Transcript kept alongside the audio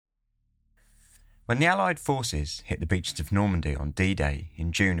When the Allied forces hit the beaches of Normandy on D-Day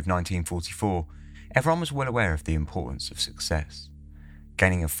in June of 1944, everyone was well aware of the importance of success.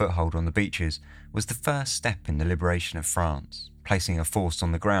 Gaining a foothold on the beaches was the first step in the liberation of France, placing a force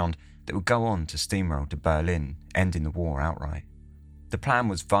on the ground that would go on to steamroll to Berlin, ending the war outright. The plan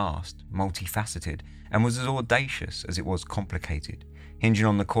was vast, multifaceted, and was as audacious as it was complicated, hinging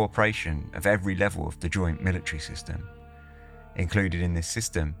on the cooperation of every level of the joint military system. Included in this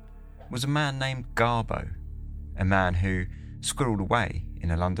system was a man named Garbo, a man who, squirreled away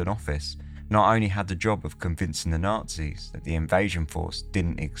in a London office, not only had the job of convincing the Nazis that the invasion force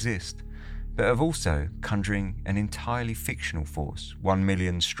didn't exist, but of also conjuring an entirely fictional force, 1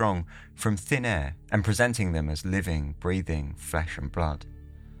 million strong, from thin air and presenting them as living, breathing flesh and blood.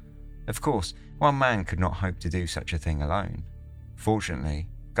 Of course, one man could not hope to do such a thing alone. Fortunately,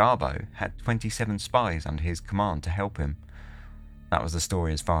 Garbo had 27 spies under his command to help him. That was the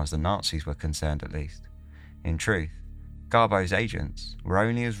story as far as the Nazis were concerned, at least. In truth, Garbo's agents were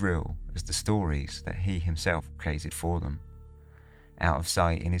only as real as the stories that he himself created for them. Out of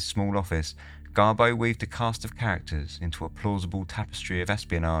sight in his small office, Garbo weaved a cast of characters into a plausible tapestry of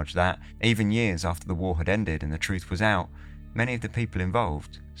espionage that, even years after the war had ended and the truth was out, many of the people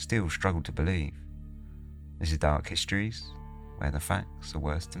involved still struggled to believe. This is Dark Histories, where the facts are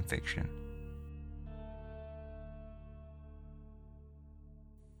worse than fiction.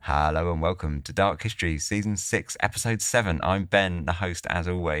 Hello and welcome to Dark Histories, Season 6, Episode 7. I'm Ben, the host as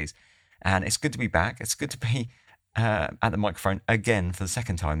always, and it's good to be back. It's good to be at the microphone again for the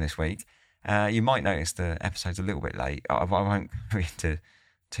second time this week. You might notice the episode's a little bit late. I won't go into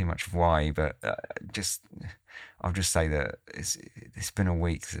too much of why, but I'll just say that it's been a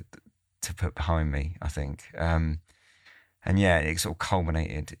week to put behind me, I think. And yeah, it sort of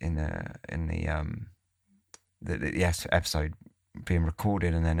culminated in the episode being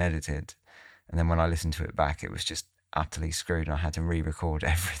recorded and then edited, and then when I listened to it back, it was just utterly screwed and I had to re-record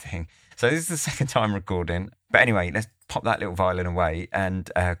everything. So this is the second time recording, but anyway, let's pop that little violin away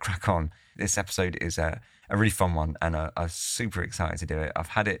and crack on. This episode is a really fun one, and I'm super excited to do it. I've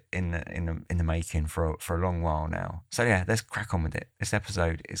had it in the making for a long while now. So yeah, let's crack on with it. This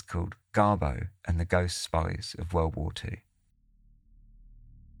episode is called Garbo and the Ghost Spies of World War II.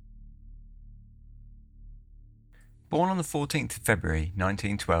 Born on the 14th of February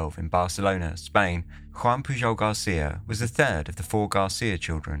 1912 in Barcelona, Spain, Juan Pujol Garcia was the third of the 4 Garcia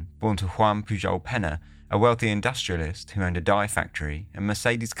children born to Juan Pujol Pena, a wealthy industrialist who owned a dye factory, and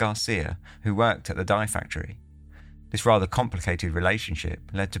Mercedes Garcia, who worked at the dye factory. This rather complicated relationship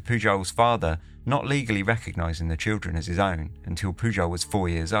led to Pujol's father not legally recognising the children as his own until Pujol was 4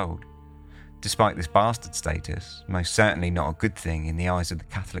 years old. Despite this bastard status, most certainly not a good thing in the eyes of the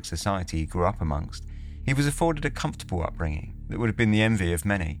Catholic society he grew up amongst, he was afforded a comfortable upbringing that would have been the envy of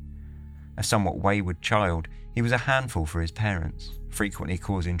many. A somewhat wayward child, he was a handful for his parents, frequently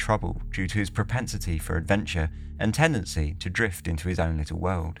causing trouble due to his propensity for adventure and tendency to drift into his own little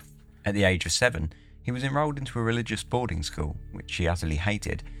world. At the age of 7, he was enrolled into a religious boarding school, which he utterly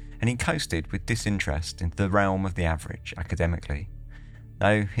hated, and he coasted with disinterest into the realm of the average academically,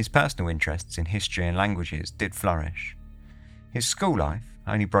 though his personal interests in history and languages did flourish. His school life,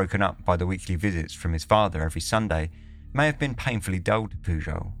 only broken up by the weekly visits from his father every Sunday, may have been painfully dull to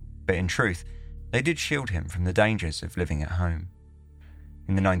Pujol, but in truth, they did shield him from the dangers of living at home.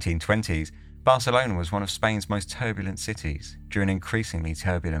 In the 1920s, Barcelona was one of Spain's most turbulent cities during an increasingly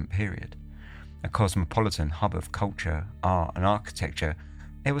turbulent period. A cosmopolitan hub of culture, art and architecture,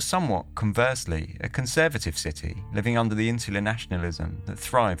 it was somewhat, conversely, a conservative city living under the insular nationalism that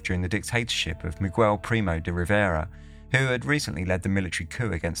thrived during the dictatorship of Miguel Primo de Rivera, who had recently led the military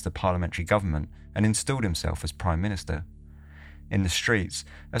coup against the parliamentary government and installed himself as Prime Minister. In the streets,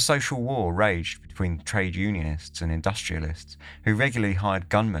 a social war raged between trade unionists and industrialists, who regularly hired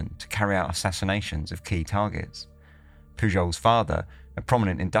gunmen to carry out assassinations of key targets. Pujol's father, a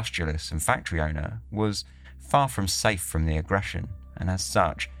prominent industrialist and factory owner, was far from safe from the aggression, and as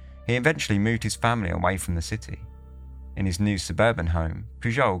such, he eventually moved his family away from the city. In his new suburban home,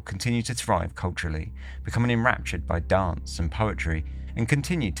 Pujol continued to thrive culturally, becoming enraptured by dance and poetry, and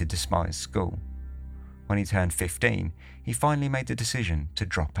continued to despise school. When he turned 15, he finally made the decision to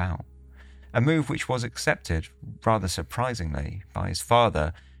drop out, a move which was accepted, rather surprisingly, by his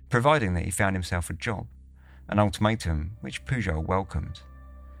father, providing that he found himself a job, an ultimatum which Pujol welcomed.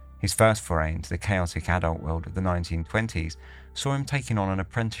 His first foray into the chaotic adult world of the 1920s saw him taking on an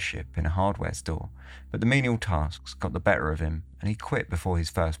apprenticeship in a hardware store, but the menial tasks got the better of him and he quit before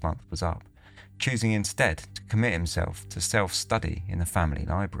his first month was up, choosing instead to commit himself to self-study in the family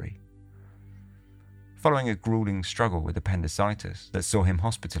library. Following a grueling struggle with appendicitis that saw him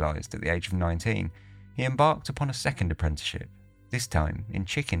hospitalised at the age of 19, he embarked upon a second apprenticeship, this time in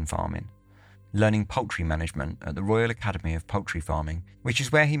chicken farming, learning poultry management at the Royal Academy of Poultry Farming, which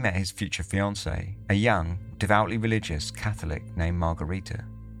is where he met his future fiancée, a young, devoutly religious Catholic named Margarita.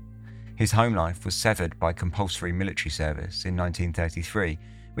 His home life was severed by compulsory military service in 1933,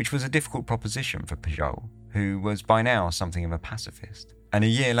 which was a difficult proposition for Pujol, who was by now something of a pacifist. And a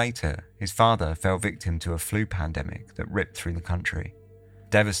year later, his father fell victim to a flu pandemic that ripped through the country.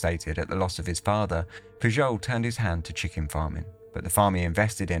 Devastated at the loss of his father, Pujol turned his hand to chicken farming, but the farm he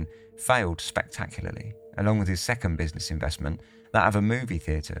invested in failed spectacularly, along with his second business investment, that of a movie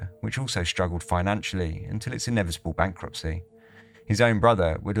theatre, which also struggled financially until its inevitable bankruptcy. His own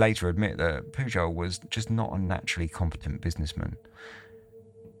brother would later admit that Pujol was just not a naturally competent businessman.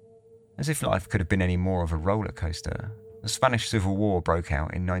 As if life could have been any more of a roller coaster, the Spanish Civil War broke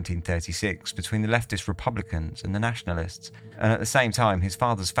out in 1936 between the leftist Republicans and the Nationalists, and at the same time his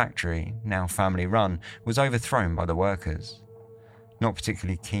father's factory, now family-run, was overthrown by the workers. Not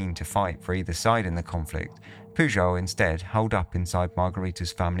particularly keen to fight for either side in the conflict, Pujol instead holed up inside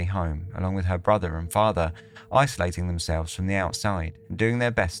Margarita's family home along with her brother and father, isolating themselves from the outside and doing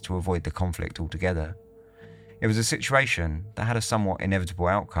their best to avoid the conflict altogether. It was a situation that had a somewhat inevitable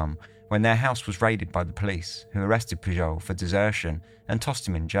outcome when their house was raided by the police, who arrested Pujol for desertion and tossed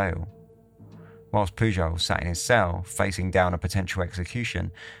him in jail. Whilst Pujol sat in his cell, facing down a potential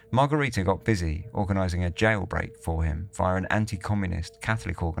execution, Margarita got busy organising a jailbreak for him via an anti-communist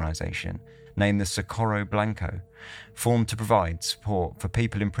Catholic organisation named the Socorro Blanco, formed to provide support for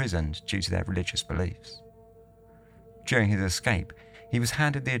people imprisoned due to their religious beliefs. During his escape, he was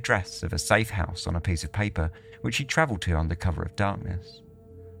handed the address of a safe house on a piece of paper, which he travelled to under cover of darkness.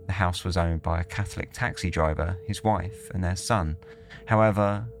 The house was owned by a Catholic taxi driver, his wife, and their son.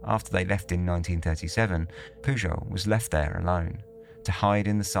 However, after they left in 1937, Pujol was left there alone, to hide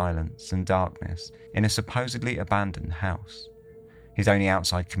in the silence and darkness in a supposedly abandoned house. His only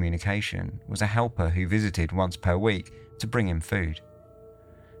outside communication was a helper who visited once per week to bring him food.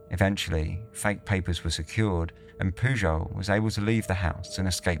 Eventually, fake papers were secured, and Pujol was able to leave the house and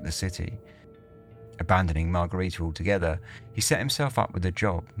escape the city. Abandoning Margarita altogether, he set himself up with a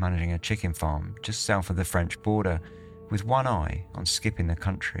job managing a chicken farm just south of the French border, with one eye on skipping the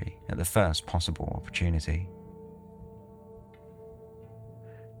country at the first possible opportunity.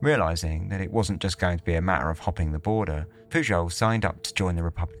 Realising that it wasn't just going to be a matter of hopping the border, Pujol signed up to join the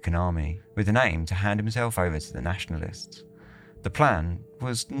Republican Army, with an aim to hand himself over to the Nationalists. The plan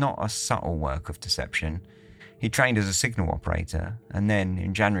was not a subtle work of deception. He trained as a signal operator, and then,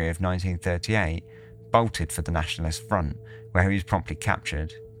 in January of 1938, bolted for the Nationalist front, where he was promptly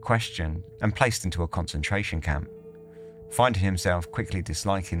captured, questioned, and placed into a concentration camp. Finding himself quickly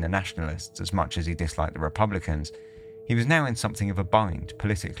disliking the Nationalists as much as he disliked the Republicans, he was now in something of a bind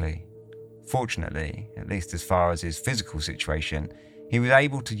politically. Fortunately, at least as far as his physical situation, he was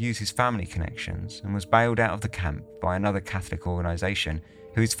able to use his family connections and was bailed out of the camp by another Catholic organisation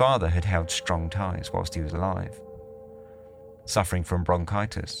who his father had held strong ties whilst he was alive. Suffering from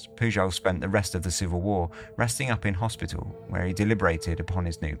bronchitis, Pujol spent the rest of the Civil War resting up in hospital, where he deliberated upon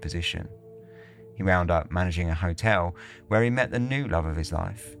his new position. He wound up managing a hotel where he met the new love of his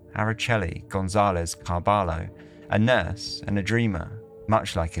life, Araceli Gonzalez Carballo, a nurse and a dreamer,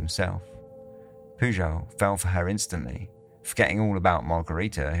 much like himself. Pujol fell for her instantly, forgetting all about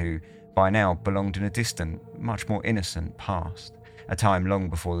Margarita, who by now belonged in a distant, much more innocent past, a time long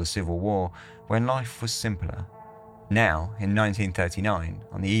before the Civil War, when life was simpler. Now, in 1939,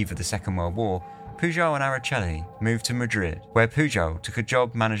 on the eve of the Second World War, Pujol and Araceli moved to Madrid, where Pujol took a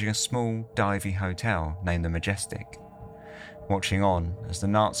job managing a small, divey hotel named the Majestic. Watching on as the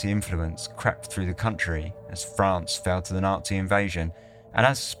Nazi influence crept through the country, as France fell to the Nazi invasion, and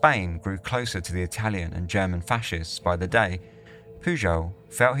as Spain grew closer to the Italian and German fascists by the day, Pujol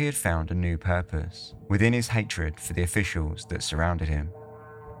felt he had found a new purpose within his hatred for the officials that surrounded him.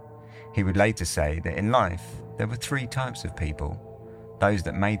 He would later say that in life there were three types of people: those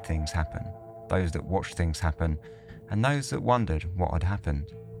that made things happen, those that watched things happen, and those that wondered what had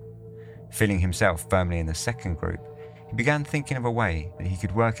happened. Feeling himself firmly in the second group, he began thinking of a way that he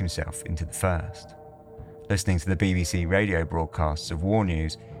could work himself into the first. Listening to the BBC radio broadcasts of war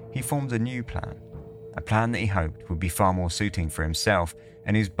news, he formed a new plan, a plan that he hoped would be far more suiting for himself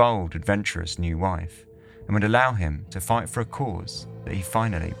and his bold, adventurous new wife, and would allow him to fight for a cause that he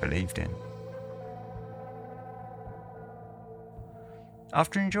finally believed in.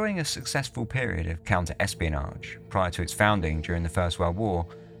 After enjoying a successful period of counter-espionage prior to its founding during the First World War,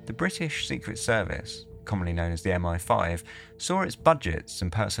 the British Secret Service commonly known as the MI5, saw its budgets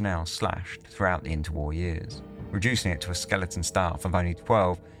and personnel slashed throughout the interwar years, reducing it to a skeleton staff of only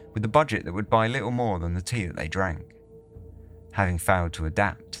 12 with a budget that would buy little more than the tea that they drank. Having failed to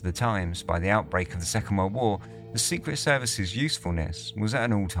adapt to the times by the outbreak of the Second World War, the Secret Service's usefulness was at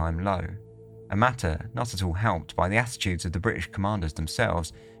an all-time low, a matter not at all helped by the attitudes of the British commanders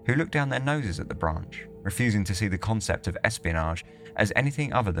themselves, who looked down their noses at the branch, refusing to see the concept of espionage as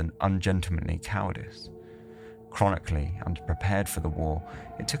anything other than ungentlemanly cowardice. Chronically underprepared for the war,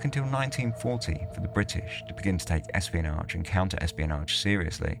 it took until 1940 for the British to begin to take espionage and counter-espionage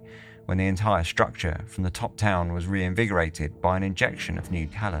seriously, when the entire structure from the top down was reinvigorated by an injection of new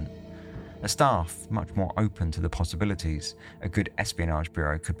talent, a staff much more open to the possibilities a good espionage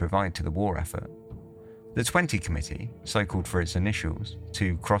bureau could provide to the war effort. The 20 Committee, so called for its initials,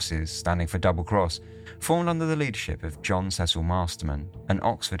 2 crosses standing for double cross, formed under the leadership of John Cecil Masterman, an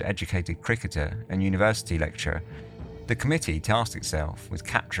Oxford-educated cricketer and university lecturer. The committee tasked itself with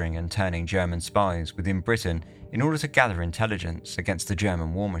capturing and turning German spies within Britain in order to gather intelligence against the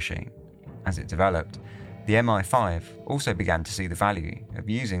German war machine. As it developed, the MI5 also began to see the value of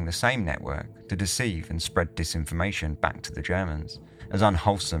using the same network to deceive and spread disinformation back to the Germans, as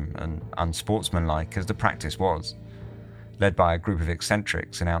unwholesome and unsportsmanlike as the practice was. Led by a group of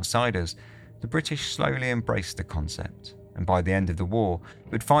eccentrics and outsiders, the British slowly embraced the concept, and by the end of the war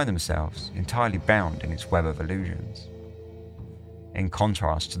would find themselves entirely bound in its web of illusions. In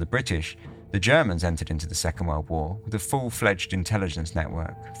contrast to the British, the Germans entered into the Second World War with a full-fledged intelligence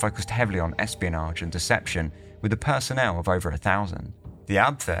network focused heavily on espionage and deception with a personnel of over 1,000. The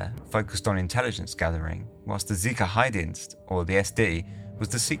Abwehr focused on intelligence gathering, whilst the Sicherheitsdienst, or the SD, was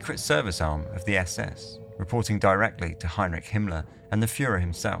the secret service arm of the SS, reporting directly to Heinrich Himmler and the Führer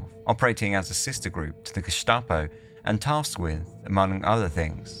himself, operating as a sister group to the Gestapo and tasked with, among other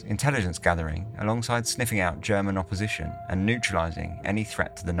things, intelligence gathering alongside sniffing out German opposition and neutralising any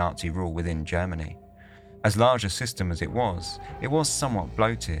threat to the Nazi rule within Germany. As large a system as it was somewhat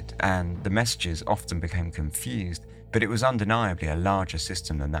bloated and the messages often became confused, but it was undeniably a larger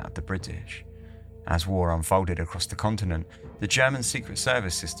system than that of the British. As war unfolded across the continent, the German Secret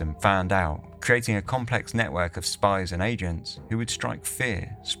Service system fanned out, creating a complex network of spies and agents who would strike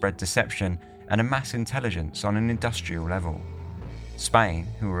fear, spread deception, and amass intelligence on an industrial level. Spain,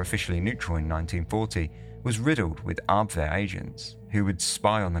 who were officially neutral in 1940, was riddled with Abwehr agents who would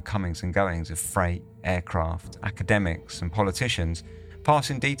spy on the comings and goings of freight, aircraft, academics, and politicians,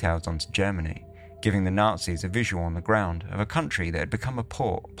 passing details on to Germany, giving the Nazis a visual on the ground of a country that had become a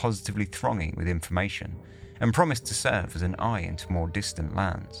port positively thronging with information and promised to serve as an eye into more distant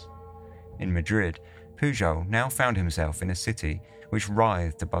lands. In Madrid, Pujol now found himself in a city which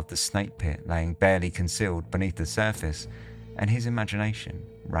writhed above the snake pit laying barely concealed beneath the surface, and his imagination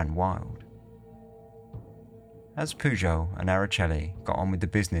ran wild. As Pujol and Araceli got on with the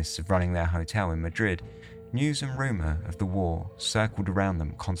business of running their hotel in Madrid, news and rumour of the war circled around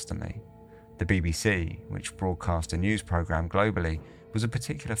them constantly. The BBC, which broadcast a news programme globally, was a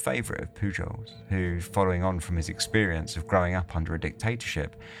particular favourite of Pujol's, who, following on from his experience of growing up under a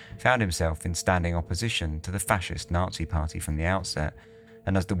dictatorship, found himself in standing opposition to the fascist Nazi Party from the outset,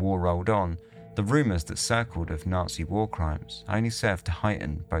 and as the war rolled on, the rumours that circled of Nazi war crimes only served to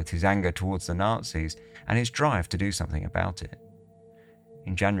heighten both his anger towards the Nazis and his drive to do something about it.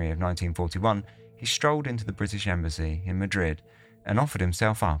 In January of 1941, he strolled into the British Embassy in Madrid and offered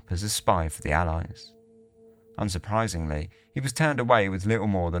himself up as a spy for the Allies. Unsurprisingly, he was turned away with little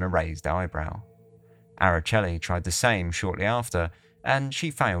more than a raised eyebrow. Araceli tried the same shortly after, and she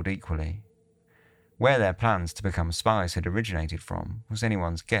failed equally. Where their plans to become spies had originated from was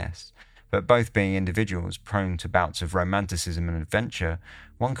anyone's guess, but both being individuals prone to bouts of romanticism and adventure,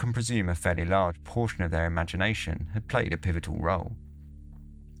 one can presume a fairly large portion of their imagination had played a pivotal role.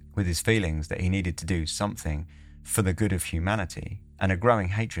 With his feelings that he needed to do something for the good of humanity, and a growing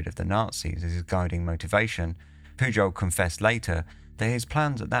hatred of the Nazis as his guiding motivation, Pujol confessed later that his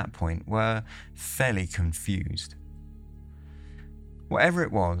plans at that point were fairly confused. Whatever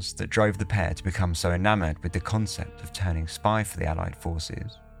it was that drove the pair to become so enamoured with the concept of turning spy for the Allied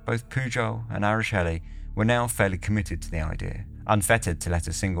forces, both Pujol and Araceli were now fairly committed to the idea, unfettered to let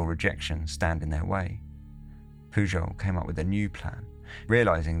a single rejection stand in their way. Pujol came up with a new plan,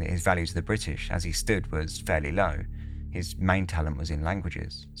 realising that his value to the British as he stood was fairly low. His main talent was in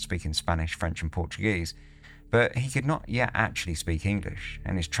languages, speaking Spanish, French and Portuguese, but he could not yet actually speak English,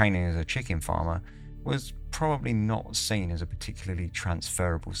 and his training as a chicken farmer was probably not seen as a particularly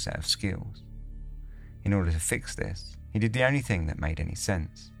transferable set of skills. In order to fix this, he did the only thing that made any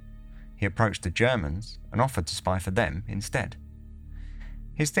sense. He approached the Germans and offered to spy for them instead.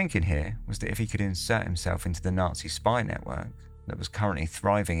 His thinking here was that if he could insert himself into the Nazi spy network that was currently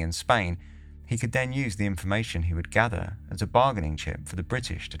thriving in Spain, he could then use the information he would gather as a bargaining chip for the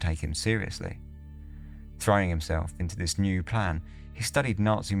British to take him seriously. Throwing himself into this new plan, he studied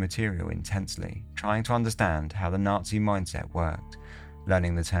Nazi material intensely, trying to understand how the Nazi mindset worked,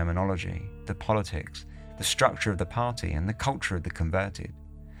 learning the terminology, the politics, the structure of the party, and the culture of the converted.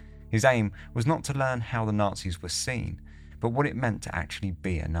 His aim was not to learn how the Nazis were seen, but what it meant to actually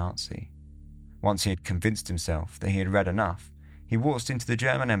be a Nazi. Once he had convinced himself that he had read enough, he waltzed into the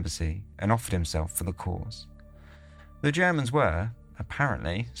German embassy and offered himself for the cause. The Germans were,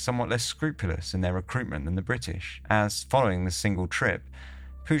 apparently, somewhat less scrupulous in their recruitment than the British, as, following the single trip,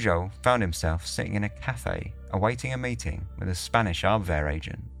 Pujol found himself sitting in a cafe awaiting a meeting with a Spanish Abwehr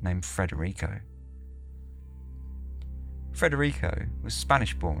agent named Federico. Federico was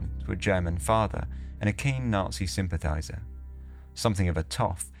Spanish-born to a German father and a keen Nazi sympathiser. Something of a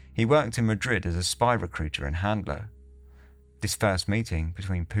toff, he worked in Madrid as a spy recruiter and handler. This first meeting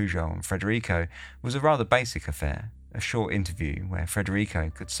between Pujol and Federico was a rather basic affair, a short interview where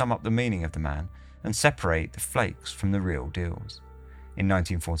Federico could sum up the meaning of the man and separate the flakes from the real deals. In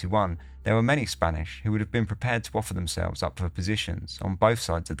 1941, there were many Spanish who would have been prepared to offer themselves up for positions on both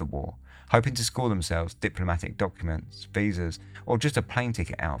sides of the war, hoping to score themselves diplomatic documents, visas, or just a plane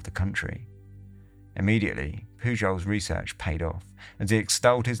ticket out of the country. Immediately, Pujol's research paid off, as he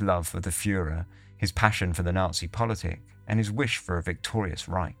extolled his love for the Führer, his passion for the Nazi politic, and his wish for a victorious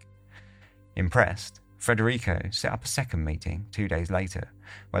Reich. Impressed, Federico set up a second meeting 2 days later,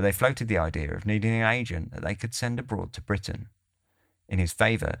 where they floated the idea of needing an agent that they could send abroad to Britain. In his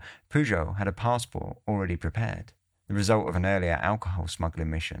favour, Pujol had a passport already prepared, the result of an earlier alcohol smuggling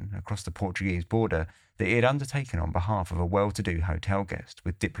mission across the Portuguese border that he had undertaken on behalf of a well-to-do hotel guest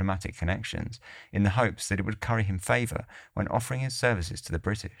with diplomatic connections, in the hopes that it would curry him favour when offering his services to the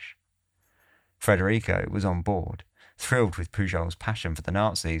British. Federico was on board, thrilled with Pujol's passion for the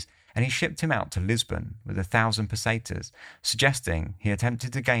Nazis, and he shipped him out to Lisbon with 1,000 pesetas, suggesting he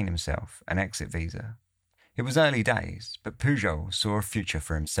attempted to gain himself an exit visa. It was early days, but Pujol saw a future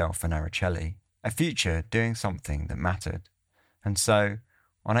for himself and Araceli, a future doing something that mattered. And so,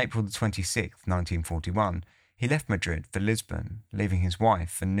 on April 26, 1941, he left Madrid for Lisbon, leaving his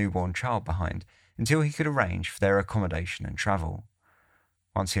wife and newborn child behind until he could arrange for their accommodation and travel.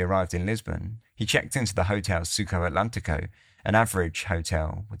 Once he arrived in Lisbon, he checked into the Hotel Suco Atlantico, an average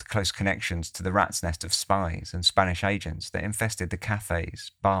hotel with close connections to the rat's nest of spies and Spanish agents that infested the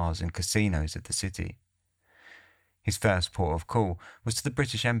cafes, bars and casinos of the city. His first port of call was to the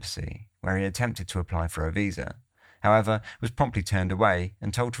British Embassy, where he attempted to apply for a visa, however was promptly turned away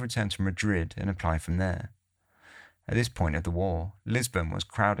and told to return to Madrid and apply from there. At this point of the war, Lisbon was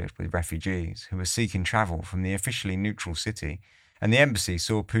crowded with refugees who were seeking travel from the officially neutral city, and the embassy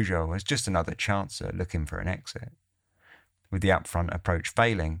saw Pujol as just another chancer looking for an exit. With the upfront approach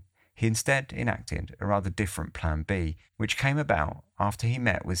failing, he instead enacted a rather different plan B, which came about after he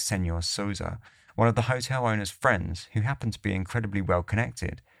met with Senor Sousa, one of the hotel owner's friends who happened to be incredibly well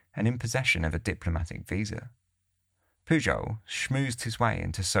connected and in possession of a diplomatic visa. Pujol schmoozed his way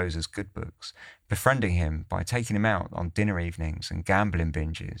into Sousa's good books, befriending him by taking him out on dinner evenings and gambling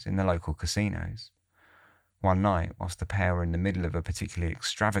binges in the local casinos. One night, whilst the pair were in the middle of a particularly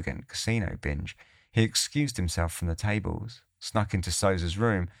extravagant casino binge, he excused himself from the tables, snuck into Sousa's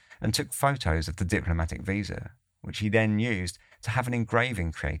room, and took photos of the diplomatic visa, which he then used to have an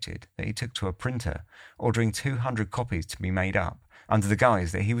engraving created that he took to a printer, ordering 200 copies to be made up, under the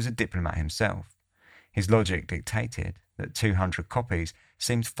guise that he was a diplomat himself. His logic dictated that 200 copies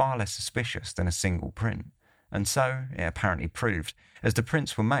seemed far less suspicious than a single print, and so it apparently proved, as the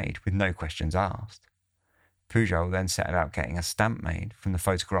prints were made with no questions asked. Pujol then set about getting a stamp made from the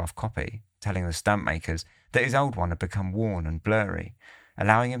photographed copy, telling the stamp makers that his old one had become worn and blurry,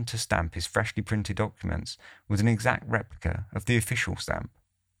 allowing him to stamp his freshly printed documents with an exact replica of the official stamp.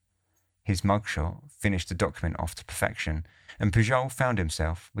 His mugshot finished the document off to perfection, and Pujol found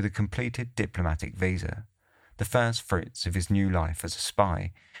himself with a completed diplomatic visa, the first fruits of his new life as a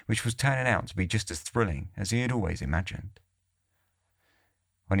spy, which was turning out to be just as thrilling as he had always imagined.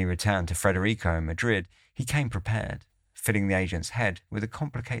 When he returned to Federico in Madrid, he came prepared, filling the agent's head with a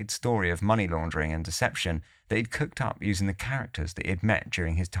complicated story of money laundering and deception that he'd cooked up using the characters that he had met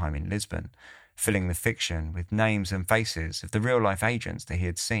during his time in Lisbon, filling the fiction with names and faces of the real-life agents that he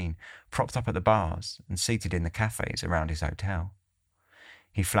had seen, propped up at the bars and seated in the cafes around his hotel.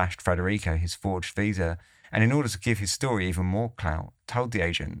 He flashed Federico his forged visa, and in order to give his story even more clout, told the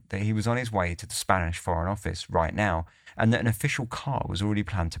agent that he was on his way to the Spanish Foreign Office right now, and that an official car was already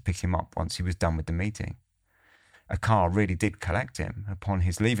planned to pick him up once he was done with the meeting. A car really did collect him upon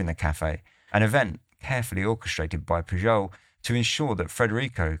his leaving the cafe, an event carefully orchestrated by Pujol to ensure that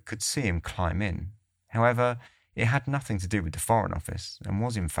Federico could see him climb in. However, it had nothing to do with the Foreign Office and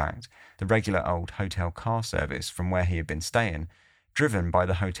was in fact the regular old hotel car service from where he had been staying, driven by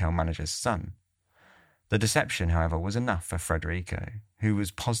the hotel manager's son. The deception, however, was enough for Federico, who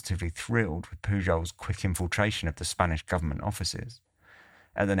was positively thrilled with Pujol's quick infiltration of the Spanish government offices.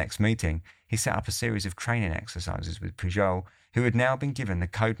 At the next meeting, he set up a series of training exercises with Pujol, who had now been given the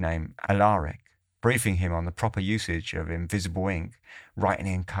codename Alaric, briefing him on the proper usage of invisible ink, writing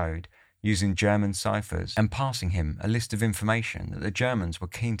in code, using German ciphers, and passing him a list of information that the Germans were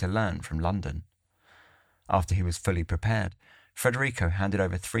keen to learn from London. After he was fully prepared, Federico handed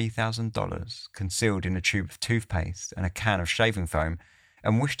over $3,000 concealed in a tube of toothpaste and a can of shaving foam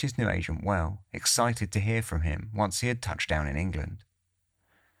and wished his new agent well, excited to hear from him once he had touched down in England.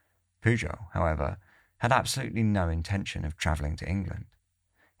 Pujol, however, had absolutely no intention of travelling to England.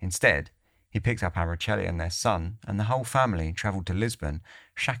 Instead, he picked up Araceli and their son, and the whole family travelled to Lisbon,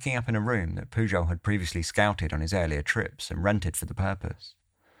 shacking up in a room that Pujol had previously scouted on his earlier trips and rented for the purpose.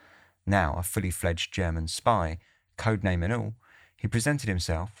 Now a fully fledged German spy, codename and all, he presented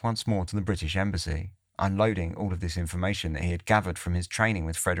himself once more to the British Embassy, unloading all of this information that he had gathered from his training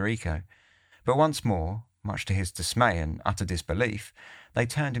with Federico. But once more, much to his dismay and utter disbelief, they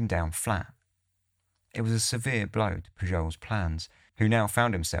turned him down flat. It was a severe blow to Pujol's plans, who now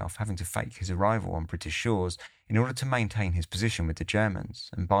found himself having to fake his arrival on British shores in order to maintain his position with the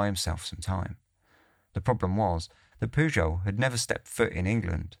Germans and buy himself some time. The problem was that Pujol had never stepped foot in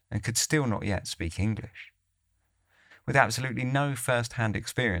England and could still not yet speak English. With absolutely no first-hand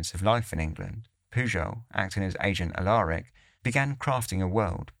experience of life in England, Pujol, acting as Agent Alaric, began crafting a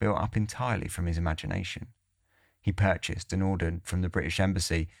world built up entirely from his imagination. He purchased and ordered from the British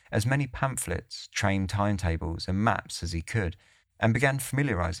Embassy as many pamphlets, train timetables and maps as he could, and began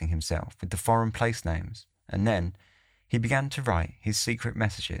familiarising himself with the foreign place names, and then he began to write his secret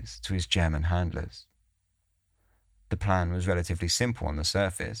messages to his German handlers. The plan was relatively simple on the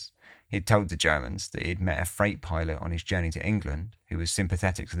surface. He had told the Germans that he had met a freight pilot on his journey to England who was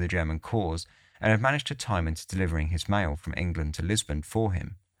sympathetic to the German cause and had managed to time into delivering his mail from England to Lisbon for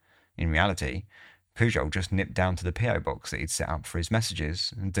him. In reality, Pujol just nipped down to the P.O. box that he'd set up for his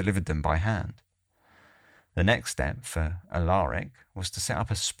messages and delivered them by hand. The next step for Alaric was to set up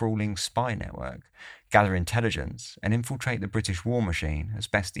a sprawling spy network, gather intelligence, and infiltrate the British war machine as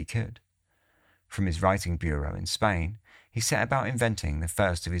best he could. From his writing bureau in Spain, he set about inventing the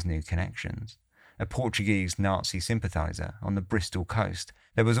first of his new connections. A Portuguese Nazi sympathiser on the Bristol coast.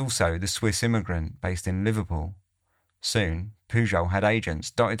 There was also the Swiss immigrant based in Liverpool. Soon, Pujol had agents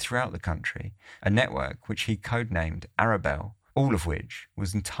dotted throughout the country, a network which he codenamed Arabelle, all of which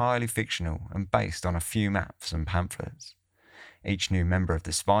was entirely fictional and based on a few maps and pamphlets. Each new member of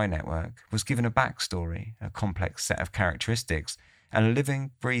the spy network was given a backstory, a complex set of characteristics, and a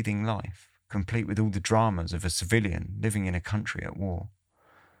living, breathing life, complete with all the dramas of a civilian living in a country at war.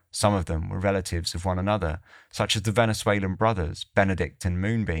 Some of them were relatives of one another, such as the Venezuelan brothers Benedict and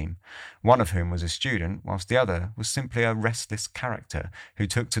Moonbeam, one of whom was a student, whilst the other was simply a restless character who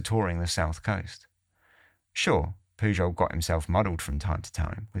took to touring the south coast. Sure, Pujol got himself muddled from time to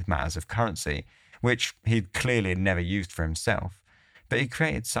time with matters of currency, which he'd clearly never used for himself, but he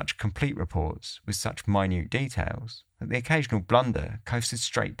created such complete reports with such minute details that the occasional blunder coasted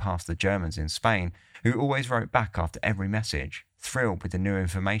straight past the Germans in Spain, who always wrote back after every message, thrilled with the new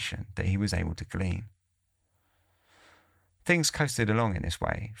information that he was able to glean. Things coasted along in this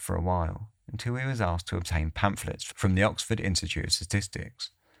way for a while, until he was asked to obtain pamphlets from the Oxford Institute of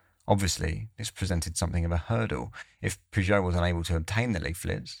Statistics. Obviously, this presented something of a hurdle. If Pujol was unable to obtain the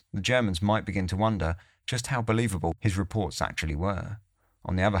leaflets, the Germans might begin to wonder just how believable his reports actually were.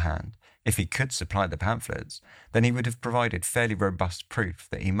 On the other hand, if he could supply the pamphlets, then he would have provided fairly robust proof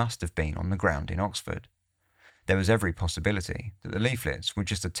that he must have been on the ground in Oxford. There was every possibility that the leaflets were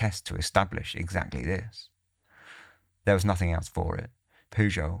just a test to establish exactly this. There was nothing else for it.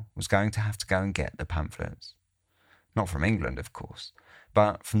 Pujol was going to have to go and get the pamphlets. Not from England, of course,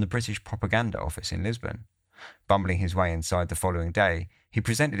 but from the British Propaganda Office in Lisbon. Bumbling his way inside the following day, he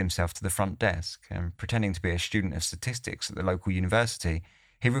presented himself to the front desk and, pretending to be a student of statistics at the local university,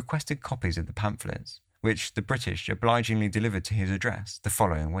 he requested copies of the pamphlets, which the British obligingly delivered to his address the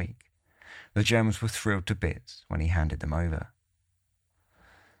following week. The Germans were thrilled to bits when he handed them over.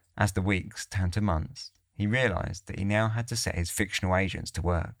 As the weeks turned to months, he realised that he now had to set his fictional agents to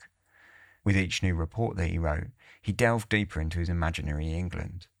work. With each new report that he wrote, he delved deeper into his imaginary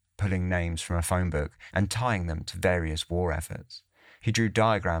England, pulling names from a phone book and tying them to various war efforts. He drew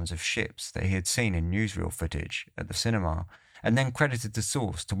diagrams of ships that he had seen in newsreel footage at the cinema, and then credited the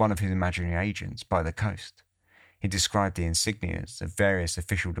source to one of his imaginary agents by the coast. He described the insignias of various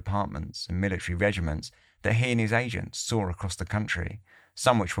official departments and military regiments that he and his agents saw across the country,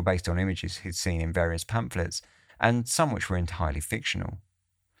 some which were based on images he'd seen in various pamphlets, and some which were entirely fictional.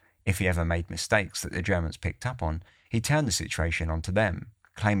 If he ever made mistakes that the Germans picked up on, he turned the situation onto them,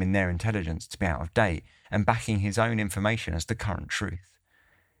 claiming their intelligence to be out of date and backing his own information as the current truth.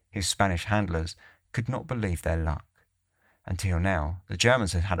 His Spanish handlers could not believe their luck. Until now, the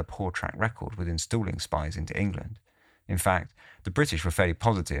Germans had had a poor track record with installing spies into England. In fact, the British were fairly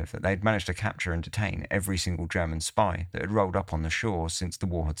positive that they had managed to capture and detain every single German spy that had rolled up on the shore since the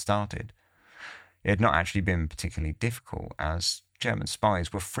war had started. It had not actually been particularly difficult, as German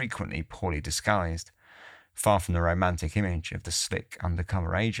spies were frequently poorly disguised. Far from the romantic image of the slick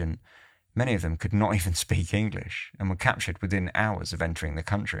undercover agent, many of them could not even speak English and were captured within hours of entering the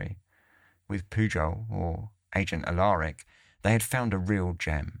country. With Pujol, or Agent Alaric, they had found a real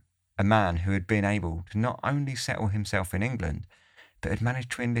gem, a man who had been able to not only settle himself in England, but had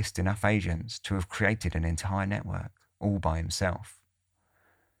managed to enlist enough agents to have created an entire network, all by himself.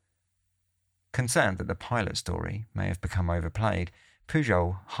 Concerned that the pilot story may have become overplayed,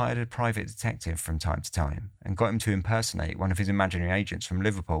 Pujol hired a private detective from time to time and got him to impersonate one of his imaginary agents from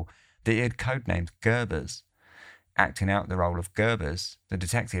Liverpool that he had codenamed Gerbers. Acting out the role of Gerbers, the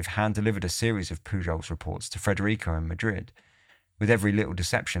detective hand-delivered a series of Pujol's reports to Frederico in Madrid. With every little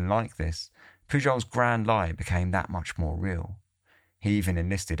deception like this, Pujol's grand lie became that much more real. He even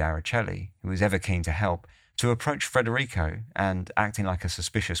enlisted Aracelli, who was ever keen to help, to approach Frederico and, acting like a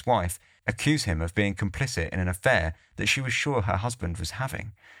suspicious wife, accuse him of being complicit in an affair that she was sure her husband was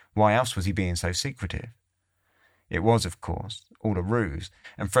having. Why else was he being so secretive? It was, of course, all a ruse,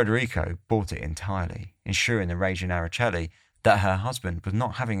 and Frederico bought it entirely, ensuring the raging Aracelli that her husband was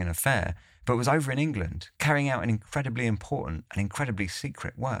not having an affair, but was over in England, carrying out an incredibly important and incredibly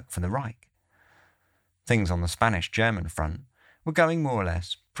secret work for the Reich. Things on the Spanish-German front were going more or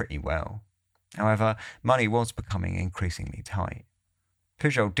less pretty well. However, money was becoming increasingly tight.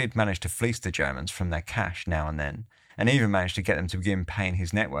 Pujol did manage to fleece the Germans from their cash now and then, and even managed to get them to begin paying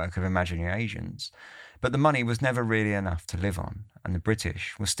his network of imaginary agents. But the money was never really enough to live on, and the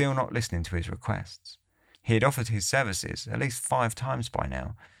British were still not listening to his requests. He had offered his services at least 5 times by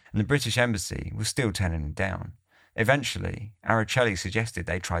now, and the British embassy was still turning him down. Eventually, Aracelli suggested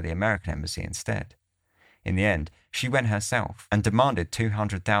they try the American embassy instead. In the end, she went herself and demanded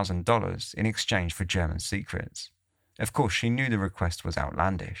 $200,000 in exchange for German secrets. Of course, she knew the request was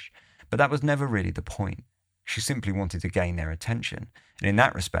outlandish, but that was never really the point. She simply wanted to gain their attention, and in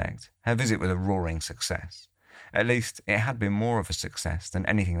that respect, her visit was a roaring success. At least, it had been more of a success than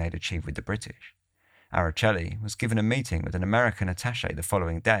anything they'd achieved with the British. Aracelli was given a meeting with an American attaché the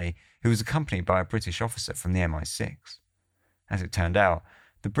following day, who was accompanied by a British officer from the MI6. As it turned out,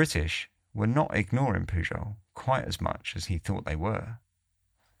 the British were not ignoring Pujol quite as much as he thought they were.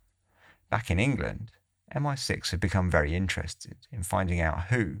 Back in England, MI6 had become very interested in finding out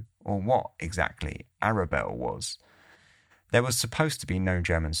who or what exactly Arabelle was. There was supposed to be no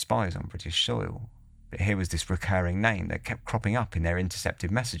German spies on British soil, but here was this recurring name that kept cropping up in their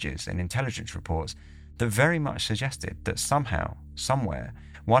intercepted messages and intelligence reports that very much suggested that somehow, somewhere,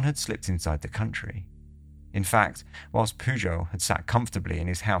 one had slipped inside the country. In fact, whilst Pujol had sat comfortably in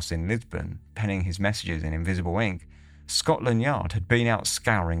his house in Lisbon, penning his messages in invisible ink, Scotland Yard had been out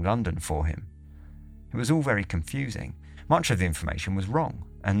scouring London for him. It was all very confusing. Much of the information was wrong,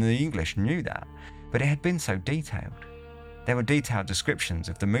 and the English knew that, but it had been so detailed. There were detailed descriptions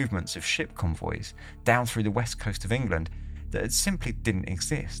of the movements of ship convoys down through the west coast of England that simply didn't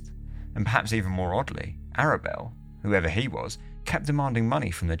exist. And perhaps even more oddly, Arabelle, whoever he was, kept demanding money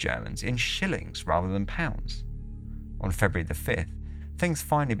from the Germans in shillings rather than pounds. On February the 5th, things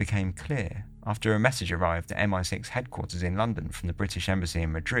finally became clear after a message arrived at MI6 headquarters in London from the British Embassy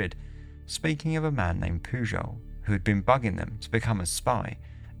in Madrid, speaking of a man named Pujol who had been bugging them to become a spy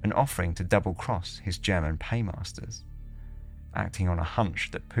and offering to double-cross his German paymasters. Acting on a hunch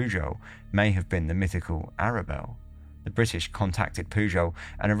that Pujol may have been the mythical Arabelle, the British contacted Pujol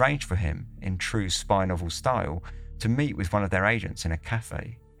and arranged for him, in true spy novel style, to meet with one of their agents in a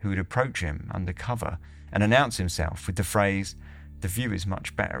cafe who would approach him undercover and announce himself with the phrase, "The view is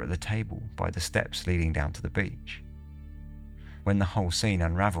much better at the table by the steps leading down to the beach." When the whole scene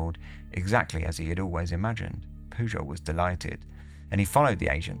unravelled, exactly as he had always imagined, Pujol was delighted, and he followed the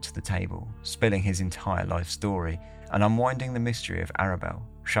agent to the table, spilling his entire life story and unwinding the mystery of Arabelle,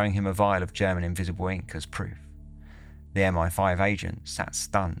 showing him a vial of German invisible ink as proof. The MI5 agent sat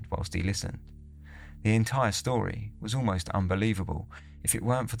stunned whilst he listened. The entire story was almost unbelievable if it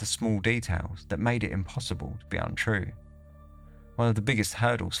weren't for the small details that made it impossible to be untrue. One of the biggest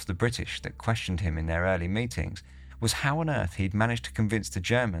hurdles for the British that questioned him in their early meetings was how on earth he'd managed to convince the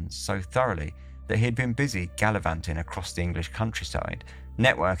Germans so thoroughly that he had been busy gallivanting across the English countryside,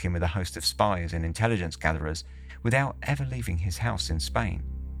 networking with a host of spies and intelligence gatherers without ever leaving his house in Spain.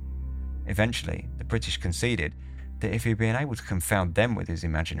 Eventually, the British conceded that if he'd been able to confound them with his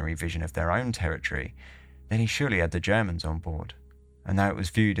imaginary vision of their own territory, then he surely had the Germans on board. And though it was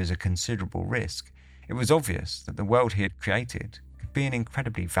viewed as a considerable risk, it was obvious that the world he had created could be an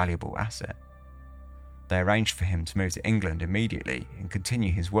incredibly valuable asset. They arranged for him to move to England immediately and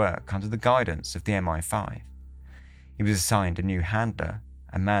continue his work under the guidance of the MI5. He was assigned a new handler,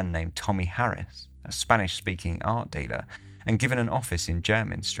 a man named Tommy Harris, a Spanish-speaking art dealer, and given an office in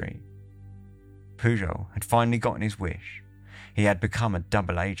Jermyn Street. Pujol had finally gotten his wish. He had become a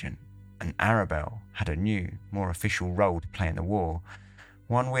double agent, and Arabelle had a new, more official role to play in the war,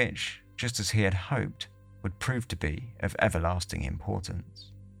 one which, just as he had hoped, would prove to be of everlasting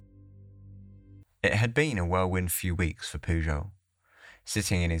importance. It had been a whirlwind few weeks for Pujol.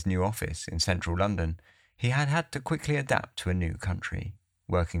 Sitting in his new office in central London, he had had to quickly adapt to a new country,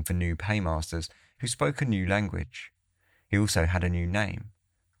 working for new paymasters who spoke a new language. He also had a new name.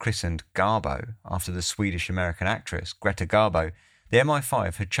 Christened Garbo after the Swedish-American actress Greta Garbo, the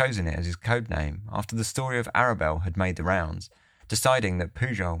MI5 had chosen it as his code name after the story of Arabelle had made the rounds, deciding that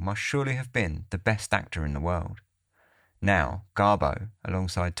Pujol must surely have been the best actor in the world. Now, Garbo,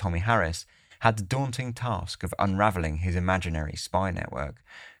 alongside Tommy Harris, had the daunting task of unravelling his imaginary spy network,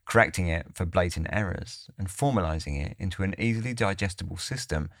 correcting it for blatant errors, and formalising it into an easily digestible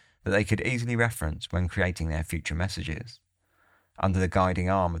system that they could easily reference when creating their future messages. Under the guiding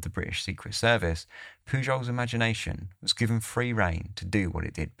arm of the British Secret Service, Pujol's imagination was given free rein to do what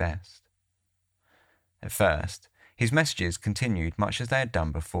it did best. At first, his messages continued much as they had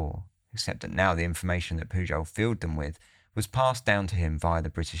done before, except that now the information that Pujol filled them with was passed down to him via the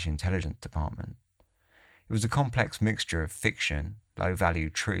British Intelligence Department. It was a complex mixture of fiction, low-value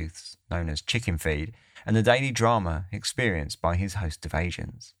truths, known as chicken feed, and the daily drama experienced by his host of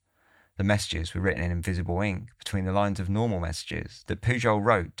agents. The messages were written in invisible ink between the lines of normal messages that Pujol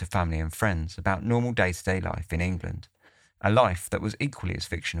wrote to family and friends about normal day-to-day life in England, a life that was equally as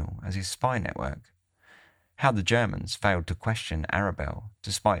fictional as his spy network. How the Germans failed to question Arabelle,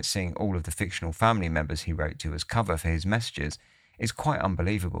 despite seeing all of the fictional family members he wrote to as cover for his messages, is quite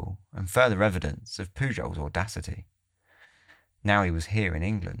unbelievable and further evidence of Pujol's audacity. Now he was here in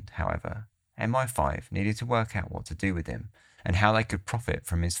England, however, MI5 needed to work out what to do with him and how they could profit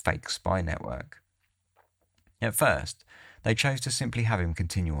from his fake spy network. At first, they chose to simply have him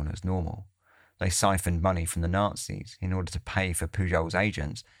continue on as normal. They siphoned money from the Nazis in order to pay for Pujol's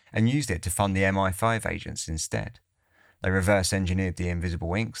agents and used it to fund the MI5 agents instead. They reverse-engineered the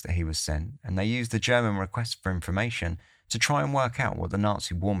invisible inks that he was sent, and they used the German request for information to try and work out what the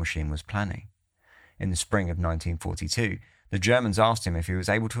Nazi war machine was planning. In the spring of 1942, the Germans asked him if he was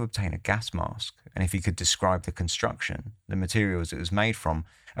able to obtain a gas mask and if he could describe the construction, the materials it was made from,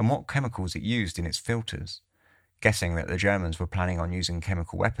 and what chemicals it used in its filters. Guessing that the Germans were planning on using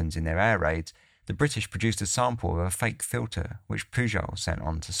chemical weapons in their air raids, the British produced a sample of a fake filter which Pujol sent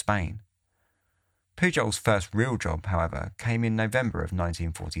on to Spain. Pujol's first real job, however, came in November of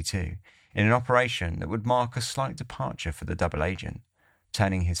 1942 in an operation that would mark a slight departure for the double agent,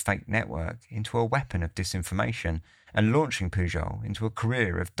 turning his fake network into a weapon of disinformation and launching Pujol into a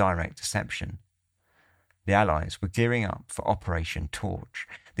career of direct deception. The Allies were gearing up for Operation Torch,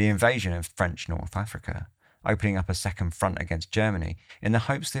 the invasion of French North Africa, opening up a second front against Germany in the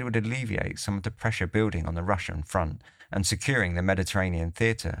hopes that it would alleviate some of the pressure building on the Russian front and securing the Mediterranean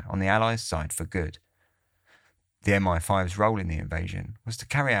theatre on the Allies' side for good. The MI5's role in the invasion was to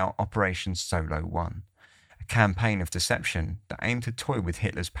carry out Operation Solo 1, a campaign of deception that aimed to toy with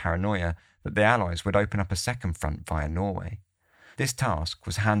Hitler's paranoia that the Allies would open up a second front via Norway. This task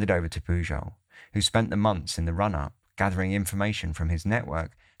was handed over to Pujol, who spent the months in the run-up gathering information from his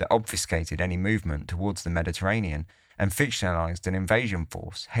network that obfuscated any movement towards the Mediterranean and fictionalized an invasion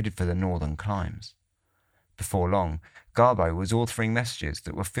force headed for the northern climes. Before long, Garbo was authoring messages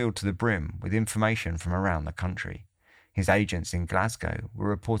that were filled to the brim with information from around the country. His agents in Glasgow were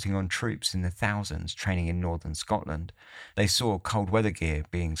reporting on troops in the thousands training in northern Scotland. They saw cold weather gear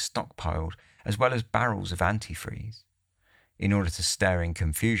being stockpiled, as well as barrels of antifreeze. In order to stir in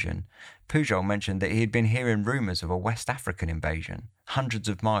confusion, Pujol mentioned that he had been hearing rumours of a West African invasion, hundreds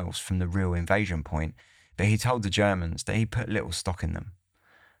of miles from the real invasion point, but he told the Germans that he put little stock in them.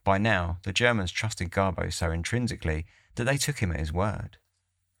 By now, the Germans trusted Garbo so intrinsically that they took him at his word.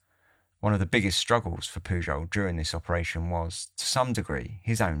 One of the biggest struggles for Pujol during this operation was, to some degree,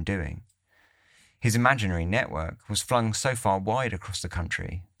 his own doing. His imaginary network was flung so far wide across the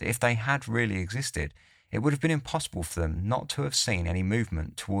country that if they had really existed, it would have been impossible for them not to have seen any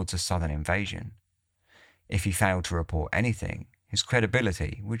movement towards a southern invasion. If he failed to report anything, his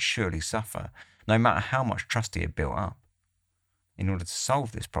credibility would surely suffer, no matter how much trust he had built up. In order to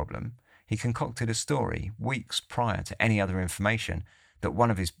solve this problem, he concocted a story weeks prior to any other information that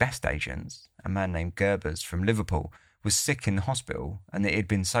one of his best agents, a man named Gerbers from Liverpool, was sick in the hospital and that he had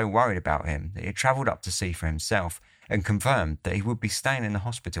been so worried about him that he had travelled up to see for himself and confirmed that he would be staying in the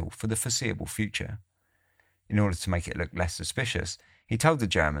hospital for the foreseeable future. In order to make it look less suspicious, he told the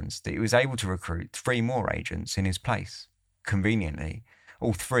Germans that he was able to recruit 3 more agents in his place. Conveniently,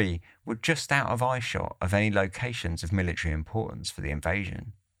 all 3 were just out of eyeshot of any locations of military importance for the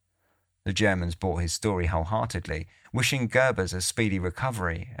invasion. The Germans bought his story wholeheartedly, wishing Gerbers a speedy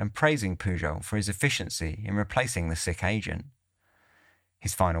recovery and praising Pujol for his efficiency in replacing the sick agent.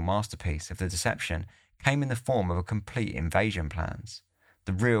 His final masterpiece of the deception came in the form of a complete invasion plans,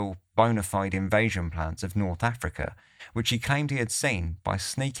 the real bona fide invasion plans of North Africa, which he claimed he had seen by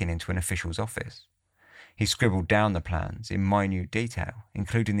sneaking into an official's office. He scribbled down the plans in minute detail,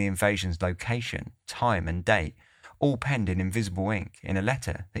 including the invasion's location, time and date, all penned in invisible ink in a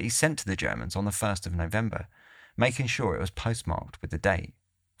letter that he sent to the Germans on the 1st of November, making sure it was postmarked with the date.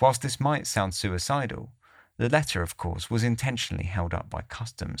 Whilst this might sound suicidal, the letter, of course, was intentionally held up by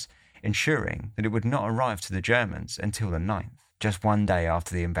customs, ensuring that it would not arrive to the Germans until the 9th, just one day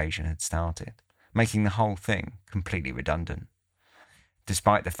after the invasion had started, making the whole thing completely redundant.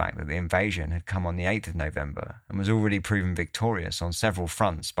 Despite the fact that the invasion had come on the 8th of November and was already proven victorious on several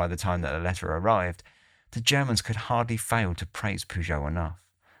fronts by the time that the letter arrived, the Germans could hardly fail to praise Pujol enough.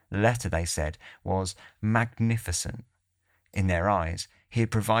 The letter, they said, was magnificent. In their eyes, he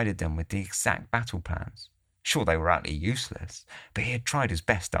had provided them with the exact battle plans. Sure, they were utterly useless, but he had tried his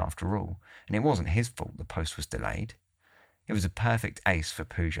best after all, and it wasn't his fault the post was delayed. It was a perfect ace for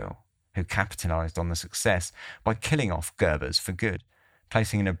Pujol, who capitalised on the success by killing off Gerbers for good,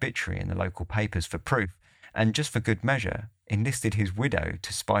 placing an obituary in the local papers for proof, and just for good measure, enlisted his widow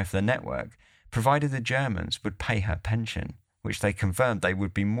to spy for the network, provided the Germans would pay her pension, which they confirmed they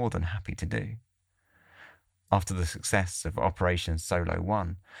would be more than happy to do. After the success of Operation Solo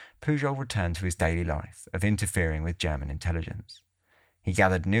 1, Pujol returned to his daily life of interfering with German intelligence. He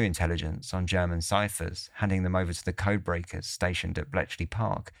gathered new intelligence on German ciphers, handing them over to the codebreakers stationed at Bletchley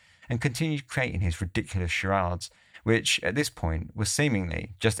Park, and continued creating his ridiculous charades, which, at this point, were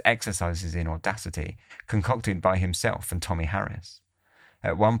seemingly just exercises in audacity concocted by himself and Tommy Harris.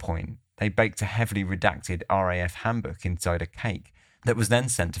 At one point, they baked a heavily redacted RAF handbook inside a cake that was then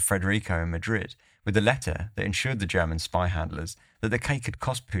sent to Frederico in Madrid with a letter that ensured the German spy handlers that the cake had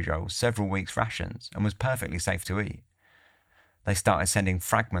cost Pujol several weeks' rations and was perfectly safe to eat. They started sending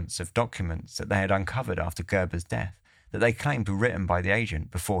fragments of documents that they had uncovered after Gerber's death that they claimed were written by the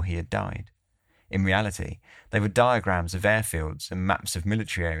agent before he had died. In reality, they were diagrams of airfields and maps of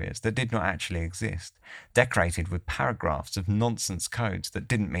military areas that did not actually exist, decorated with paragraphs of nonsense codes that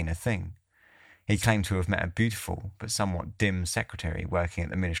didn't mean a thing. He claimed to have met a beautiful but somewhat dim secretary working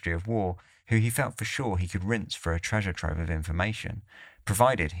at the Ministry of War, who he felt for sure he could rinse for a treasure trove of information,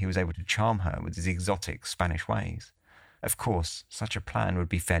 provided he was able to charm her with his exotic Spanish ways. Of course, such a plan would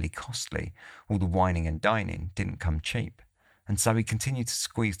be fairly costly. All the wining and dining didn't come cheap. And so he continued to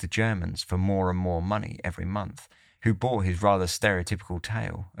squeeze the Germans for more and more money every month, who bought his rather stereotypical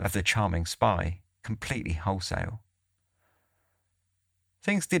tale of the charming spy completely wholesale.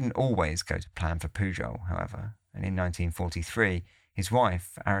 Things didn't always go to plan for Pujol, however, and in 1943, his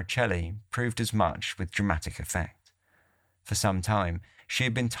wife, Araceli, proved as much with dramatic effect. For some time, she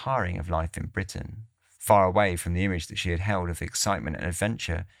had been tiring of life in Britain. Far away from the image that she had held of excitement and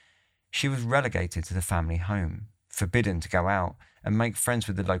adventure, she was relegated to the family home, forbidden to go out and make friends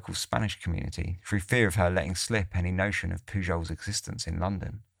with the local Spanish community through fear of her letting slip any notion of Pujol's existence in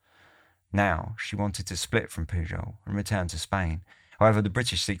London. Now she wanted to split from Pujol and return to Spain. However, the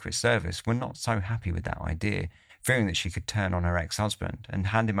British Secret Service were not so happy with that idea, fearing that she could turn on her ex-husband and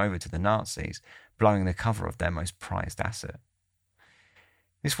hand him over to the Nazis, blowing the cover of their most prized asset.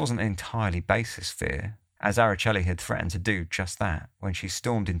 This wasn't an entirely baseless fear, as Araceli had threatened to do just that when she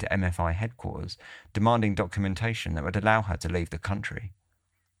stormed into MFI headquarters, demanding documentation that would allow her to leave the country.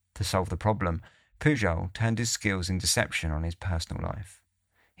 To solve the problem, Pujol turned his skills in deception on his personal life.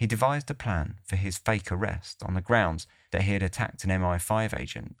 He devised a plan for his fake arrest on the grounds that he had attacked an MI5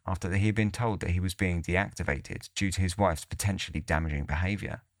 agent after he had been told that he was being deactivated due to his wife's potentially damaging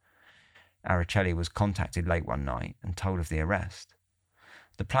behaviour. Araceli was contacted late one night and told of the arrest.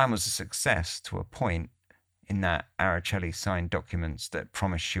 The plan was a success to a point, in that Araceli signed documents that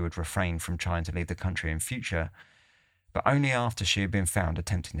promised she would refrain from trying to leave the country in future, but only after she had been found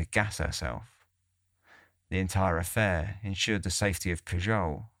attempting to gas herself. The entire affair ensured the safety of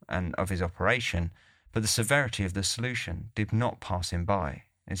Pujol and of his operation, but the severity of the solution did not pass him by,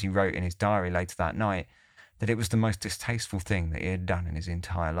 as he wrote in his diary later that night that it was the most distasteful thing that he had done in his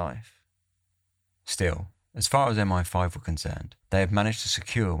entire life. Still, as far as MI5 were concerned, they had managed to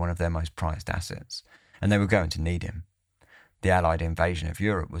secure one of their most prized assets, and they were going to need him. The Allied invasion of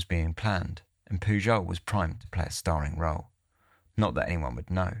Europe was being planned, and Pujol was primed to play a starring role. Not that anyone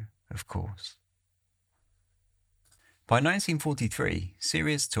would know, of course. By 1943,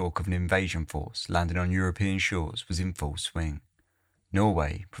 serious talk of an invasion force landing on European shores was in full swing.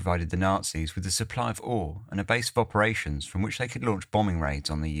 Norway provided the Nazis with a supply of ore and a base of operations from which they could launch bombing raids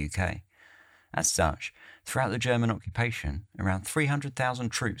on the UK. As such, throughout the German occupation, around 300,000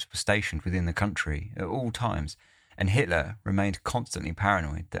 troops were stationed within the country at all times, and Hitler remained constantly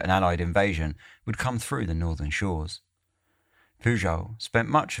paranoid that an Allied invasion would come through the northern shores. Pujol spent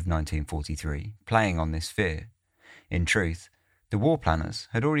much of 1943 playing on this fear. In truth, the war planners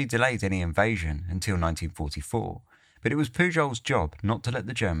had already delayed any invasion until 1944, but it was Pujol's job not to let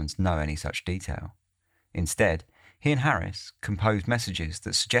the Germans know any such detail. Instead, he and Harris composed messages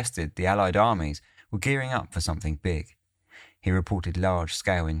that suggested the Allied armies were gearing up for something big. He reported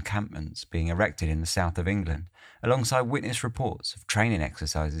large-scale encampments being erected in the south of England, alongside witness reports of training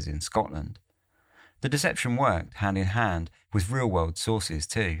exercises in Scotland. The deception worked hand in hand with real-world sources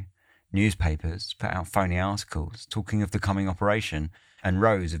too. Newspapers put out phony articles talking of the coming operation, and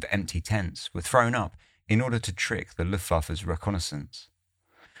rows of empty tents were thrown up in order to trick the Luftwaffe's reconnaissance.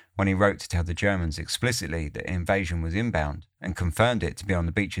 When he wrote to tell the Germans explicitly that invasion was inbound and confirmed it to be on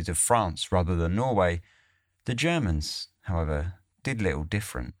the beaches of France rather than Norway, the Germans, however, did little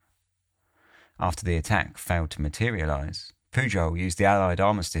different. After the attack failed to materialise, Pujol used the Allied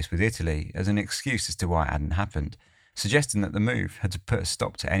armistice with Italy as an excuse as to why it hadn't happened, suggesting that the move had to put a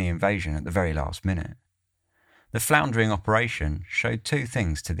stop to any invasion at the very last minute. The floundering operation showed two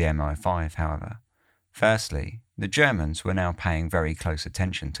things to the MI5, however. Firstly, the Germans were now paying very close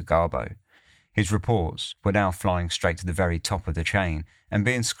attention to Garbo. His reports were now flying straight to the very top of the chain and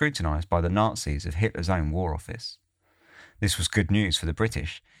being scrutinised by the Nazis of Hitler's own War Office. This was good news for the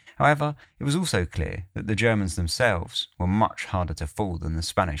British. However, it was also clear that the Germans themselves were much harder to fool than the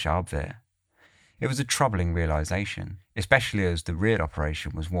Spanish Abwehr. It was a troubling realisation, especially as the real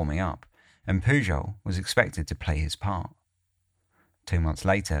operation was warming up, and Pujol was expected to play his part. 2 months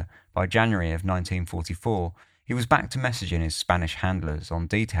later, by January of 1944, he was back to messaging his Spanish handlers on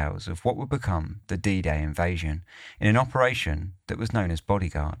details of what would become the D-Day invasion in an operation that was known as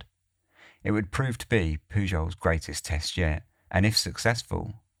Bodyguard. It would prove to be Pujol's greatest test yet, and if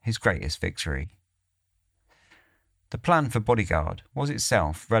successful, his greatest victory. The plan for Bodyguard was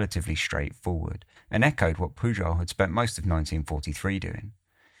itself relatively straightforward and echoed what Pujol had spent most of 1943 doing.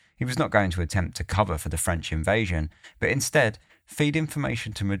 He was not going to attempt to cover for the French invasion, but instead feed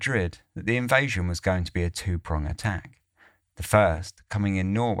information to Madrid that the invasion was going to be a two-prong attack, the first coming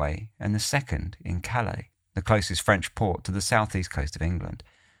in Norway and the second in Calais, the closest French port to the southeast coast of England,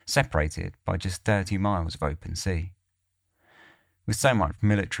 separated by just 30 miles of open sea. With so much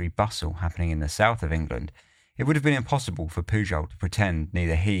military bustle happening in the south of England, it would have been impossible for Pujol to pretend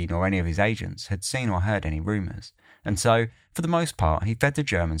neither he nor any of his agents had seen or heard any rumours, and so, for the most part, he fed the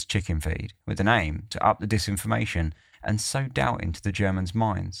Germans chicken feed with an aim to up the disinformation and sow doubt into the Germans'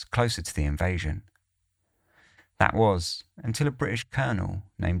 minds closer to the invasion. That was until a British colonel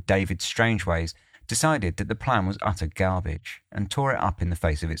named David Strangeways decided that the plan was utter garbage and tore it up in the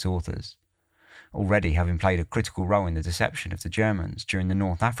face of its authors. Already having played a critical role in the deception of the Germans during the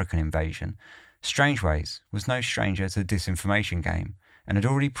North African invasion, Strangeways was no stranger to the disinformation game and had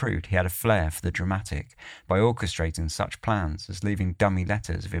already proved he had a flair for the dramatic by orchestrating such plans as leaving dummy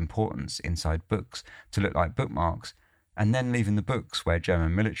letters of importance inside books to look like bookmarks, and then leaving the books where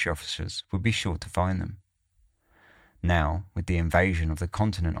German military officers would be sure to find them. Now, with the invasion of the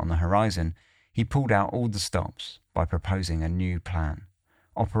continent on the horizon, he pulled out all the stops by proposing a new plan,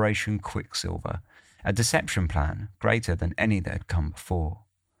 Operation Quicksilver, a deception plan greater than any that had come before.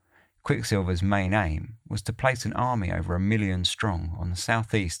 Quicksilver's main aim was to place an army over 1 million strong on the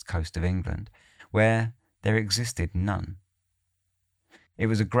southeast coast of England, where there existed none. It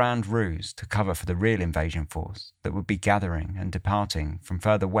was a grand ruse to cover for the real invasion force that would be gathering and departing from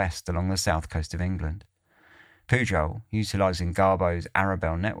further west along the south coast of England. Pujol, utilising Garbo's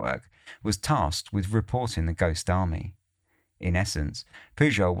Arabelle network, was tasked with reporting the Ghost Army. In essence,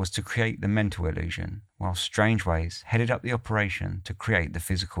 Pujol was to create the mental illusion, while Strangeways headed up the operation to create the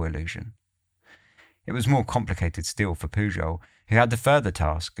physical illusion. It was more complicated still for Pujol, who had the further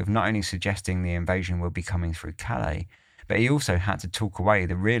task of not only suggesting the invasion would be coming through Calais, but he also had to talk away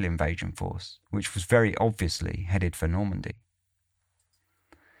the real invasion force, which was very obviously headed for Normandy.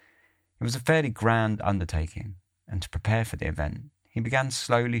 It was a fairly grand undertaking, and to prepare for the event, he began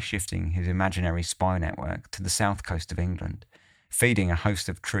slowly shifting his imaginary spy network to the south coast of England, feeding a host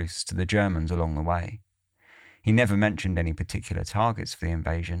of truths to the Germans along the way. He never mentioned any particular targets for the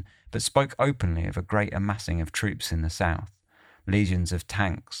invasion, but spoke openly of a great amassing of troops in the south, legions of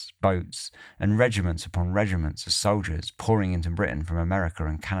tanks, boats, and regiments upon regiments of soldiers pouring into Britain from America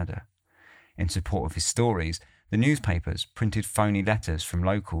and Canada. In support of his stories, the newspapers printed phony letters from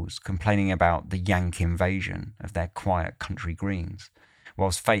locals complaining about the Yank invasion of their quiet country greens,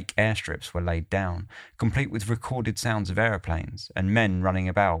 whilst fake airstrips were laid down, complete with recorded sounds of aeroplanes and men running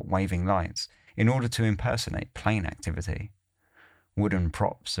about waving lights in order to impersonate plane activity. Wooden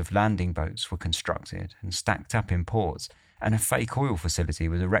props of landing boats were constructed and stacked up in ports, and a fake oil facility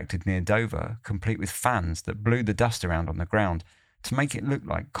was erected near Dover, complete with fans that blew the dust around on the ground to make it look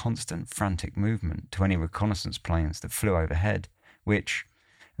like constant frantic movement to any reconnaissance planes that flew overhead, which,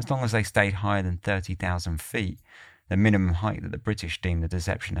 as long as they stayed higher than 30,000 feet, the minimum height that the British deemed the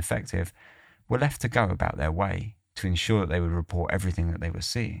deception effective, were left to go about their way to ensure that they would report everything that they were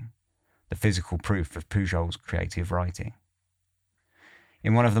seeing, the physical proof of Pujol's creative writing.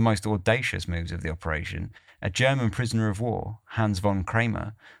 In one of the most audacious moves of the operation, a German prisoner of war, Hans von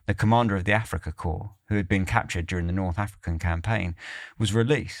Kramer, the commander of the Afrika Korps, who had been captured during the North African campaign, was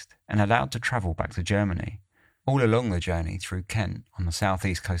released and allowed to travel back to Germany. All along the journey through Kent on the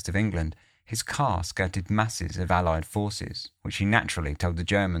southeast coast of England, his car skirted masses of Allied forces, which he naturally told the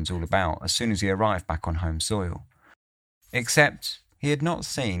Germans all about as soon as he arrived back on home soil. Except he had not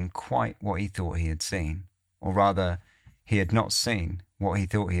seen quite what he thought he had seen, or rather, he had not seen what he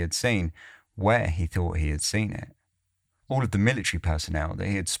thought he had seen, where he thought he had seen it. All of the military personnel that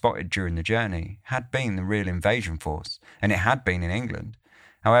he had spotted during the journey had been the real invasion force, and it had been in England.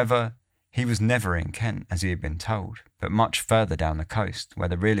 However, he was never in Kent, as he had been told, but much further down the coast, where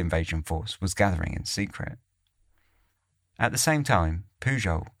the real invasion force was gathering in secret. At the same time,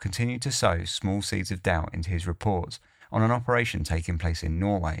 Pujol continued to sow small seeds of doubt into his reports on an operation taking place in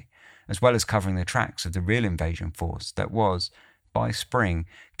Norway, as well as covering the tracks of the real invasion force that was, by spring,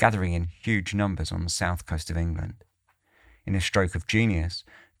 gathering in huge numbers on the south coast of England. In a stroke of genius,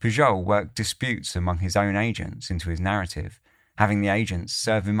 Pujol worked disputes among his own agents into his narrative, having the agents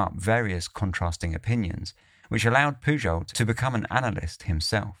serve him up various contrasting opinions, which allowed Pujol to become an analyst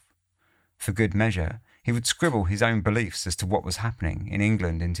himself. For good measure, he would scribble his own beliefs as to what was happening in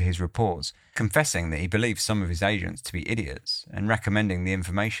England into his reports, confessing that he believed some of his agents to be idiots and recommending the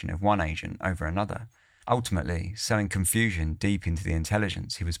information of one agent over another, ultimately sowing confusion deep into the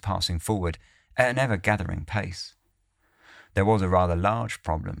intelligence he was passing forward at an ever-gathering pace. There was a rather large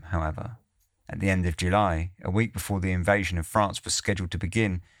problem, however. At the end of July, a week before the invasion of France was scheduled to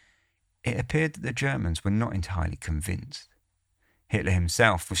begin, it appeared that the Germans were not entirely convinced. Hitler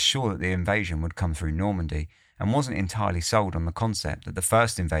himself was sure that the invasion would come through Normandy and wasn't entirely sold on the concept that the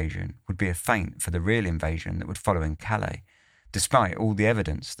first invasion would be a feint for the real invasion that would follow in Calais, despite all the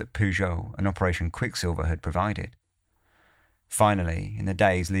evidence that Pujol and Operation Quicksilver had provided. Finally, in the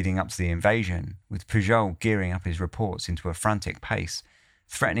days leading up to the invasion, with Pujol gearing up his reports into a frantic pace,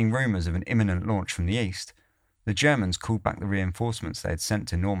 threatening rumours of an imminent launch from the east, the Germans called back the reinforcements they had sent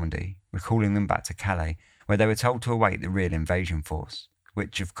to Normandy, recalling them back to Calais, where they were told to await the real invasion force,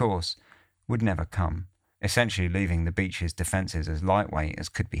 which, of course, would never come, essentially leaving the beach's defences as lightweight as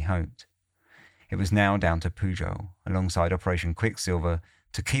could be hoped. It was now down to Pujol, alongside Operation Quicksilver,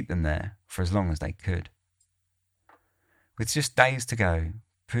 to keep them there for as long as they could. With just days to go,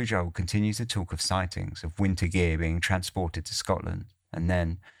 Pujol continued to talk of sightings of winter gear being transported to Scotland, and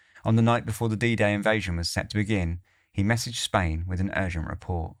then, on the night before the D-Day invasion was set to begin, he messaged Spain with an urgent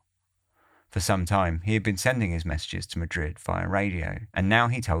report. For some time, he had been sending his messages to Madrid via radio, and now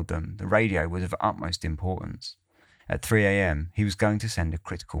he told them the radio was of utmost importance. At 3 a.m, he was going to send a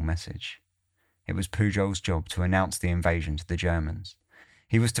critical message. It was Pujol's job to announce the invasion to the Germans.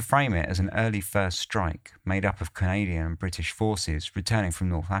 He was to frame it as an early first strike made up of Canadian and British forces returning from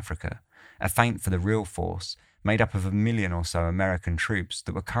North Africa, a feint for the real force made up of 1 million or so American troops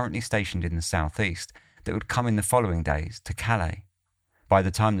that were currently stationed in the southeast that would come in the following days to Calais. By the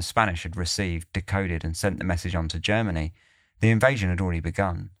time the Spanish had received, decoded and sent the message on to Germany, the invasion had already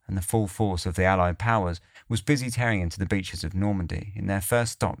begun, and the full force of the Allied powers was busy tearing into the beaches of Normandy in their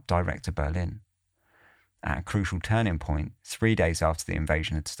first stop direct to Berlin. At a crucial turning point, 3 days after the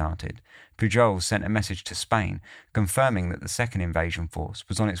invasion had started, Pujol sent a message to Spain confirming that the second invasion force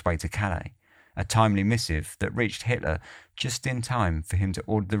was on its way to Calais, a timely missive that reached Hitler just in time for him to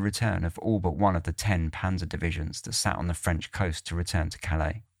order the return of all but one of the 10 panzer divisions that sat on the French coast to return to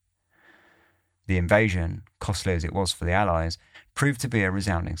Calais. The invasion, costly as it was for the Allies, proved to be a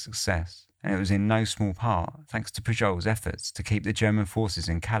resounding success, and it was in no small part thanks to Pujol's efforts to keep the German forces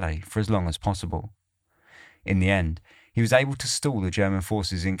in Calais for as long as possible. In the end, he was able to stall the German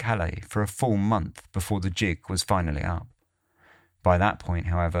forces in Calais for a full month before the jig was finally up. By that point,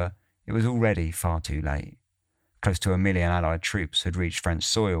 however, it was already far too late. Close to 1 million Allied troops had reached French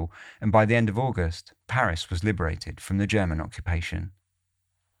soil, and by the end of August, Paris was liberated from the German occupation.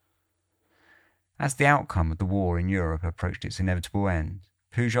 As the outcome of the war in Europe approached its inevitable end,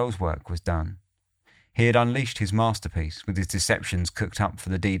 Pujol's work was done. He had unleashed his masterpiece with his deceptions cooked up for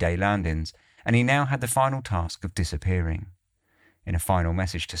the D-Day landings, and he now had the final task of disappearing. In a final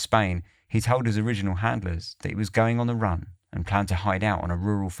message to Spain, he told his original handlers that he was going on the run and planned to hide out on a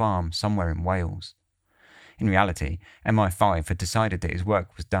rural farm somewhere in Wales. In reality, MI5 had decided that his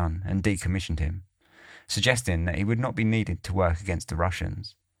work was done and decommissioned him, suggesting that he would not be needed to work against the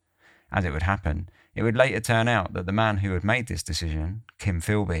Russians. As it would happen, it would later turn out that the man who had made this decision, Kim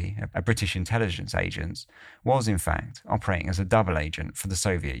Philby, a British intelligence agent, was in fact operating as a double agent for the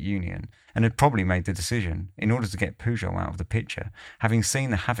Soviet Union and had probably made the decision in order to get Pujol out of the picture, having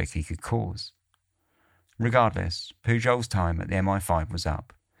seen the havoc he could cause. Regardless, Pujol's time at the MI5 was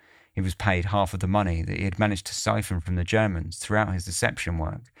up. He was paid half of the money that he had managed to siphon from the Germans throughout his deception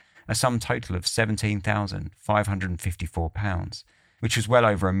work, a sum total of £17,554, which was well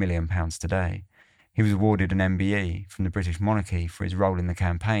over £1 million today. He was awarded an MBE from the British monarchy for his role in the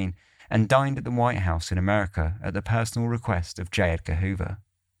campaign and dined at the White House in America at the personal request of J. Edgar Hoover.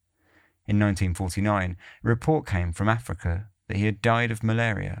 In 1949, a report came from Africa that he had died of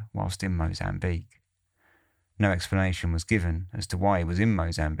malaria whilst in Mozambique. No explanation was given as to why he was in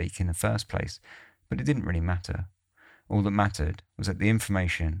Mozambique in the first place, but it didn't really matter. All that mattered was that the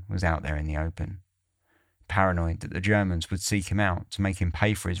information was out there in the open. Paranoid that the Germans would seek him out to make him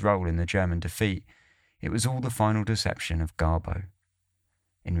pay for his role in the German defeat, it was all the final deception of Garbo.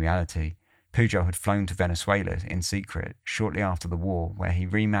 In reality, Pujol had flown to Venezuela in secret shortly after the war, where he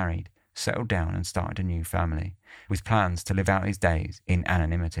remarried, settled down and started a new family, with plans to live out his days in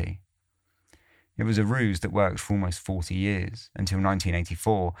anonymity. It was a ruse that worked for almost 40 years, until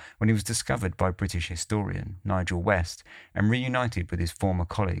 1984, when he was discovered by British historian Nigel West and reunited with his former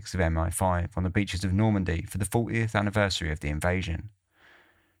colleagues of MI5 on the beaches of Normandy for the 40th anniversary of the invasion.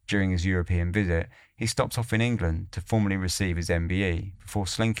 During his European visit, he stopped off in England to formally receive his MBE before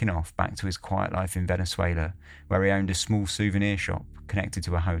slinking off back to his quiet life in Venezuela, where he owned a small souvenir shop connected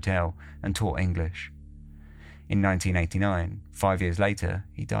to a hotel and taught English. In 1989, 5 years later,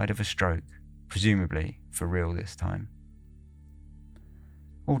 he died of a stroke, presumably for real this time.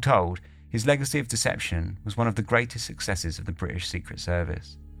 All told, his legacy of deception was one of the greatest successes of the British Secret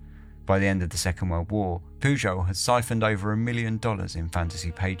Service. By the end of the Second World War, Pujol had siphoned over $1 million in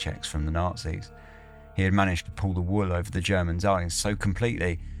fantasy paychecks from the Nazis. He had managed to pull the wool over the Germans' eyes so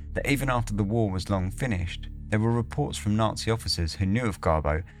completely that even after the war was long finished, there were reports from Nazi officers who knew of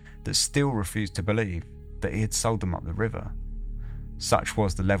Garbo that still refused to believe that he had sold them up the river. Such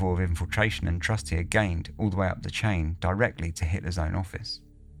was the level of infiltration and trust he had gained all the way up the chain directly to Hitler's own office.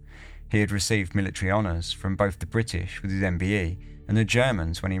 He had received military honours from both the British with his MBE and the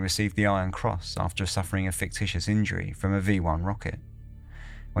Germans when he received the Iron Cross after suffering a fictitious injury from a V-1 rocket.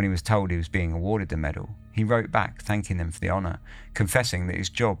 When he was told he was being awarded the medal, he wrote back thanking them for the honour, confessing that his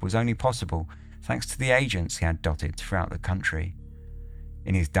job was only possible thanks to the agents he had dotted throughout the country.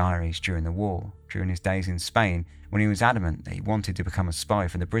 In his diaries during the war, during his days in Spain, when he was adamant that he wanted to become a spy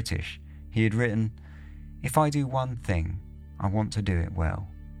for the British, he had written, "If I do one thing, I want to do it well."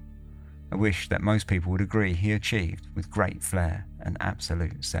 A wish that most people would agree he achieved with great flair and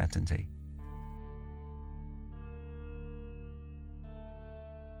absolute certainty.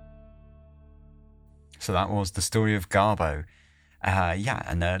 So that was the story of Garbo.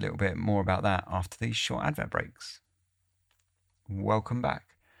 And a little bit more about that after these short advert breaks. Welcome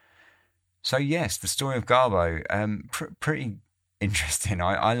back. So yes, the story of Garbo, pretty interesting.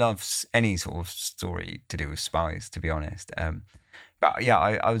 I love any sort of story to do with spies, to be honest. But yeah,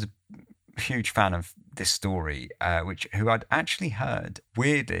 I was a huge fan of this story, who I'd actually heard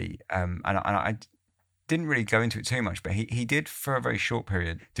weirdly, and I didn't really go into it too much, but he did for a very short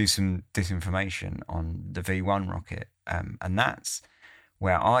period do some disinformation on the V1 rocket, and that's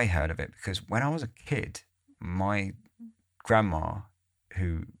where I heard of it, because when I was a kid, my grandma,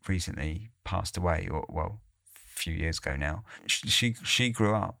 who recently passed away, or a few years ago now. She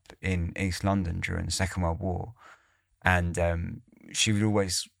grew up in East London during the Second World War, and she would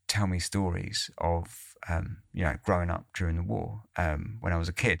always tell me stories of growing up during the war when I was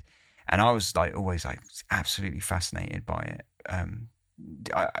a kid, and I was always absolutely fascinated by it.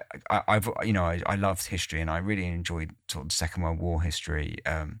 I loved history, and I really enjoyed sort of Second World War history,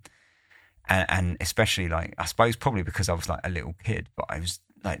 and especially I suppose probably because I was a little kid, but I was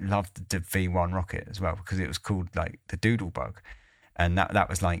loved the V1 rocket as well, because it was called the Doodlebug, and that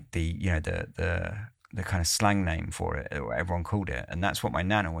was the kind of slang name for it, or everyone called it, and that's what my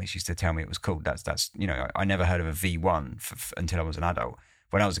nan always used to tell me it was called. That's I never heard of a V1 until I was an adult.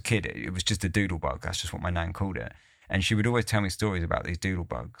 When I was a kid, it was just a doodlebug. That's just what my nan called it, and she would always tell me stories about these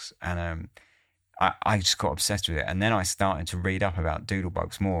doodlebugs, and I just got obsessed with it. And then I started to read up about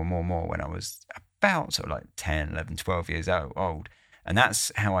doodlebugs more and more and more when I was about sort of 10, 11, 12 years old. And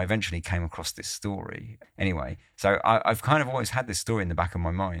that's how I eventually came across this story. Anyway, so I've kind of always had this story in the back of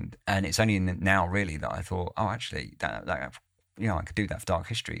my mind, and it's only now really that I thought, oh, actually, that I could do that for Dark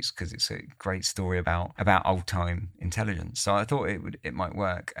Histories, because it's a great story about old time intelligence. So I thought it might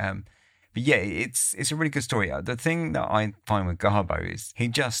work. But yeah, it's a really good story. The thing that I find with Garbo is he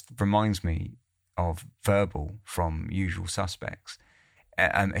just reminds me of Verbal from Usual Suspects.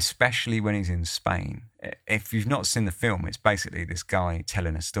 Especially when he's in Spain. If you've not seen the film, it's basically this guy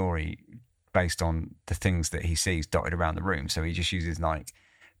telling a story based on the things that he sees dotted around the room. So he just uses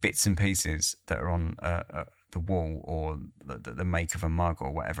bits and pieces that are on the wall, or the make of a mug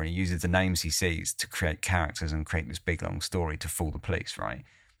or whatever. And he uses the names he sees to create characters and create this big long story to fool the police, right?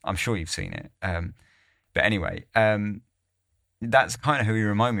 I'm sure you've seen it. But anyway, that's kind of who he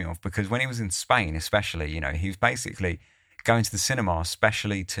reminded me of, because when he was in Spain, especially, he was basically going to the cinema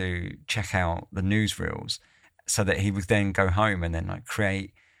especially to check out the newsreels, so that he would then go home and then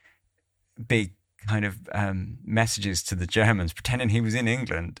create big kind of messages to the Germans, pretending he was in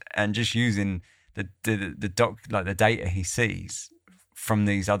England, and just using the data he sees from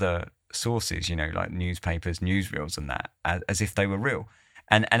these other sources, like newspapers, newsreels, and that, as if they were real.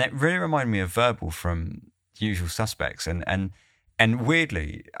 And it really reminded me of Verbal from Usual Suspects, and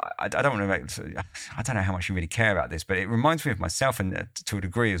weirdly, I don't want to I don't know how much you really care about this, but it reminds me of myself, and to a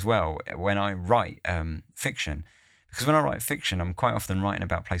degree as well, when I write fiction. Because when I write fiction, I'm quite often writing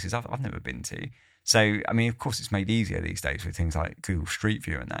about places I've never been to. So, I mean, of course, it's made easier these days with things like Google Street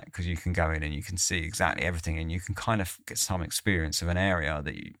View and that, because you can go in and you can see exactly everything, and you can kind of get some experience of an area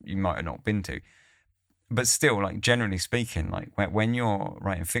that you might have not been to. But still, generally speaking, when you're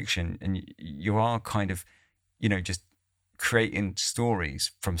writing fiction, and you are kind of, just creating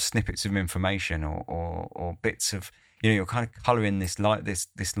stories from snippets of information or bits of, you're kind of colouring this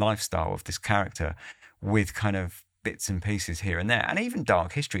lifestyle of this character with kind of bits and pieces here and there. And even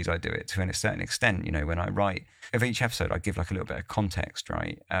Dark Histories, I do it to a certain extent. When I write of each episode, I give a little bit of context,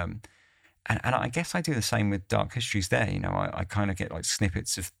 right? And I guess I do the same with Dark Histories there. I kind of get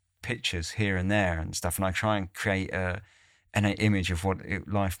snippets of pictures here and there and stuff, and I try and create an image of what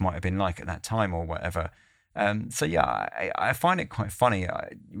life might have been like at that time or whatever. So yeah, I find it quite funny,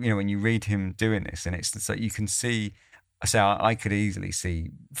 when you read him doing this, and it's like you can see. I could easily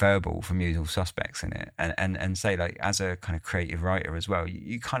see Verbal from Usual Suspects in it, and say as a kind of creative writer as well,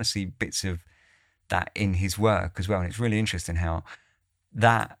 you kind of see bits of that in his work as well, and it's really interesting how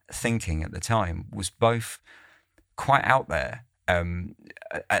that thinking at the time was both quite out there.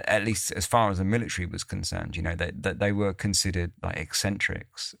 At least as far as the military was concerned, that they were considered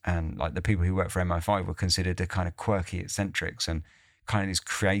eccentrics, and the people who worked for MI5 were considered the kind of quirky eccentrics and kind of these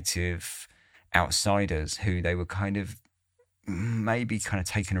creative outsiders who they were kind of maybe kind of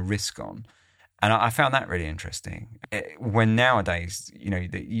taking a risk on. And I found that really interesting. When nowadays,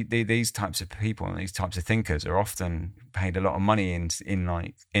 these types of people and these types of thinkers are often paid a lot of money in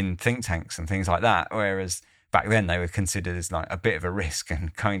think tanks and things like that, whereas back then they were considered as a bit of a risk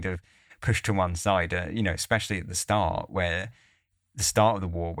and kind of pushed to one side, especially at the start of the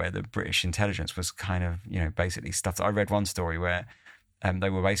war, where the British intelligence was kind of, basically stuff that I read one story where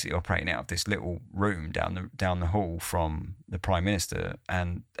they were basically operating out of this little room down the hall from the Prime Minister,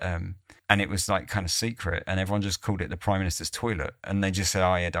 and it was kind of secret, and everyone just called it the Prime Minister's toilet, and they just said,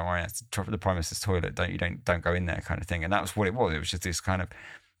 "Oh yeah, don't worry, that's the Prime Minister's toilet. Don't go in there," kind of thing. And that was what it was. It was just this kind of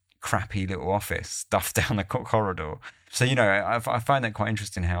crappy little office stuffed down the corridor. So I find that quite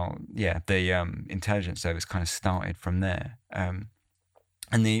interesting how the intelligence service kind of started from there, and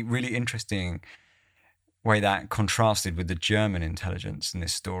the really interesting way that contrasted with the German intelligence in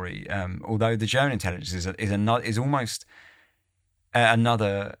this story. Although the German intelligence is almost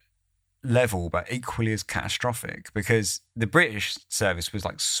another level, but equally as catastrophic, because the British service was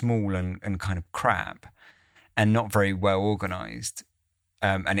like small and kind of crap and not very well organised.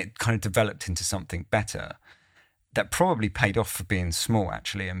 And it kind of developed into something better that probably paid off for being small,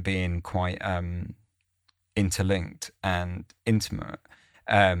 actually, and being quite interlinked and intimate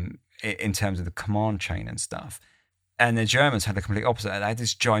in terms of the command chain and stuff. And the Germans had the complete opposite. They had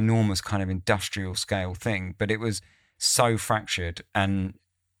this ginormous kind of industrial scale thing, but it was so fractured. And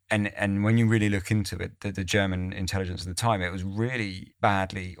when you really look into it, the German intelligence at the time, it was really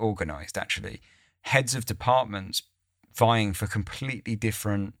badly organised, actually. Heads of departments vying for completely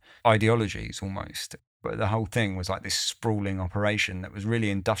different ideologies almost. But the whole thing was like this sprawling operation that was really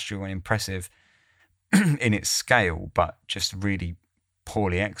industrial and impressive in its scale, but just really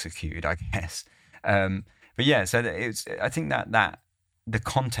poorly executed, I guess. But yeah, so I think that the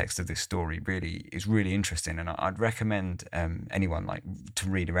context of this story really is really interesting, and I'd recommend anyone to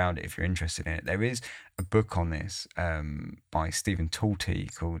read around it if you're interested in it. There is a book on this by Stephen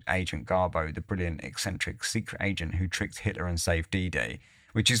Talty called Agent Garbo, the brilliant eccentric secret agent who tricked Hitler and saved D-Day,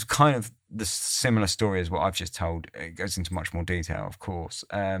 which is kind of the similar story as what I've just told. It goes into much more detail, of course,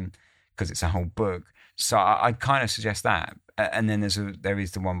 because it's a whole book. So I'd kind of suggest that. And then there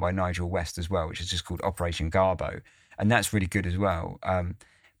is the one by Nigel West as well, which is just called Operation Garbo. And that's really good as well.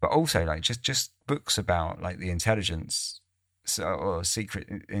 But also just books about the intelligence or secret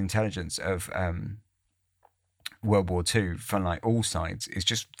intelligence of World War II from all sides is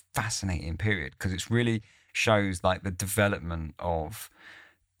just fascinating period, because it really shows the development of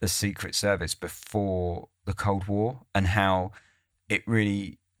the Secret Service before the Cold War and how it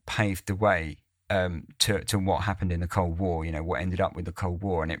really paved the way to what happened in the Cold War, what ended up with the Cold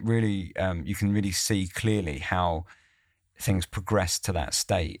War. And it really, you can really see clearly how things progressed to that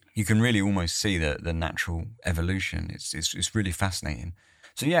state. You can really almost see the natural evolution. It's really fascinating.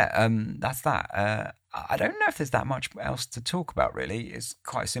 So yeah, that's that. I don't know if there's that much else to talk about, really. It's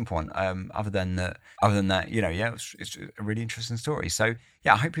quite a simple one. Other than that, it's a really interesting story. So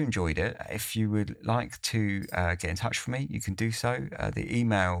yeah, I hope you enjoyed it. If you would like to get in touch with me, you can do so. The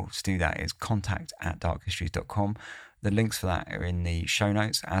email to do that is contact@darkhistories.com. The links for that are in the show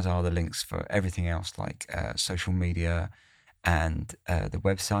notes, as are the links for everything else social media and the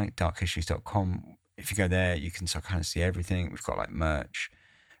website, darkhistories.com. If you go there, you can kind of see everything. We've got merch,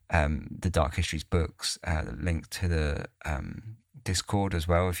 the Dark Histories books, the link to the Discord as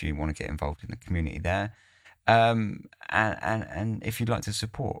well, if you want to get involved in the community there. And if you'd like to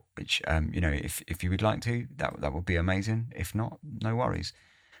support, which, if you would like to, that would be amazing. If not, no worries.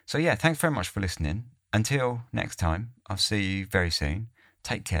 So yeah, thanks very much for listening. Until next time, I'll see you very soon.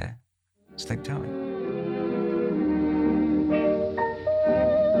 Take care. Sleep tight.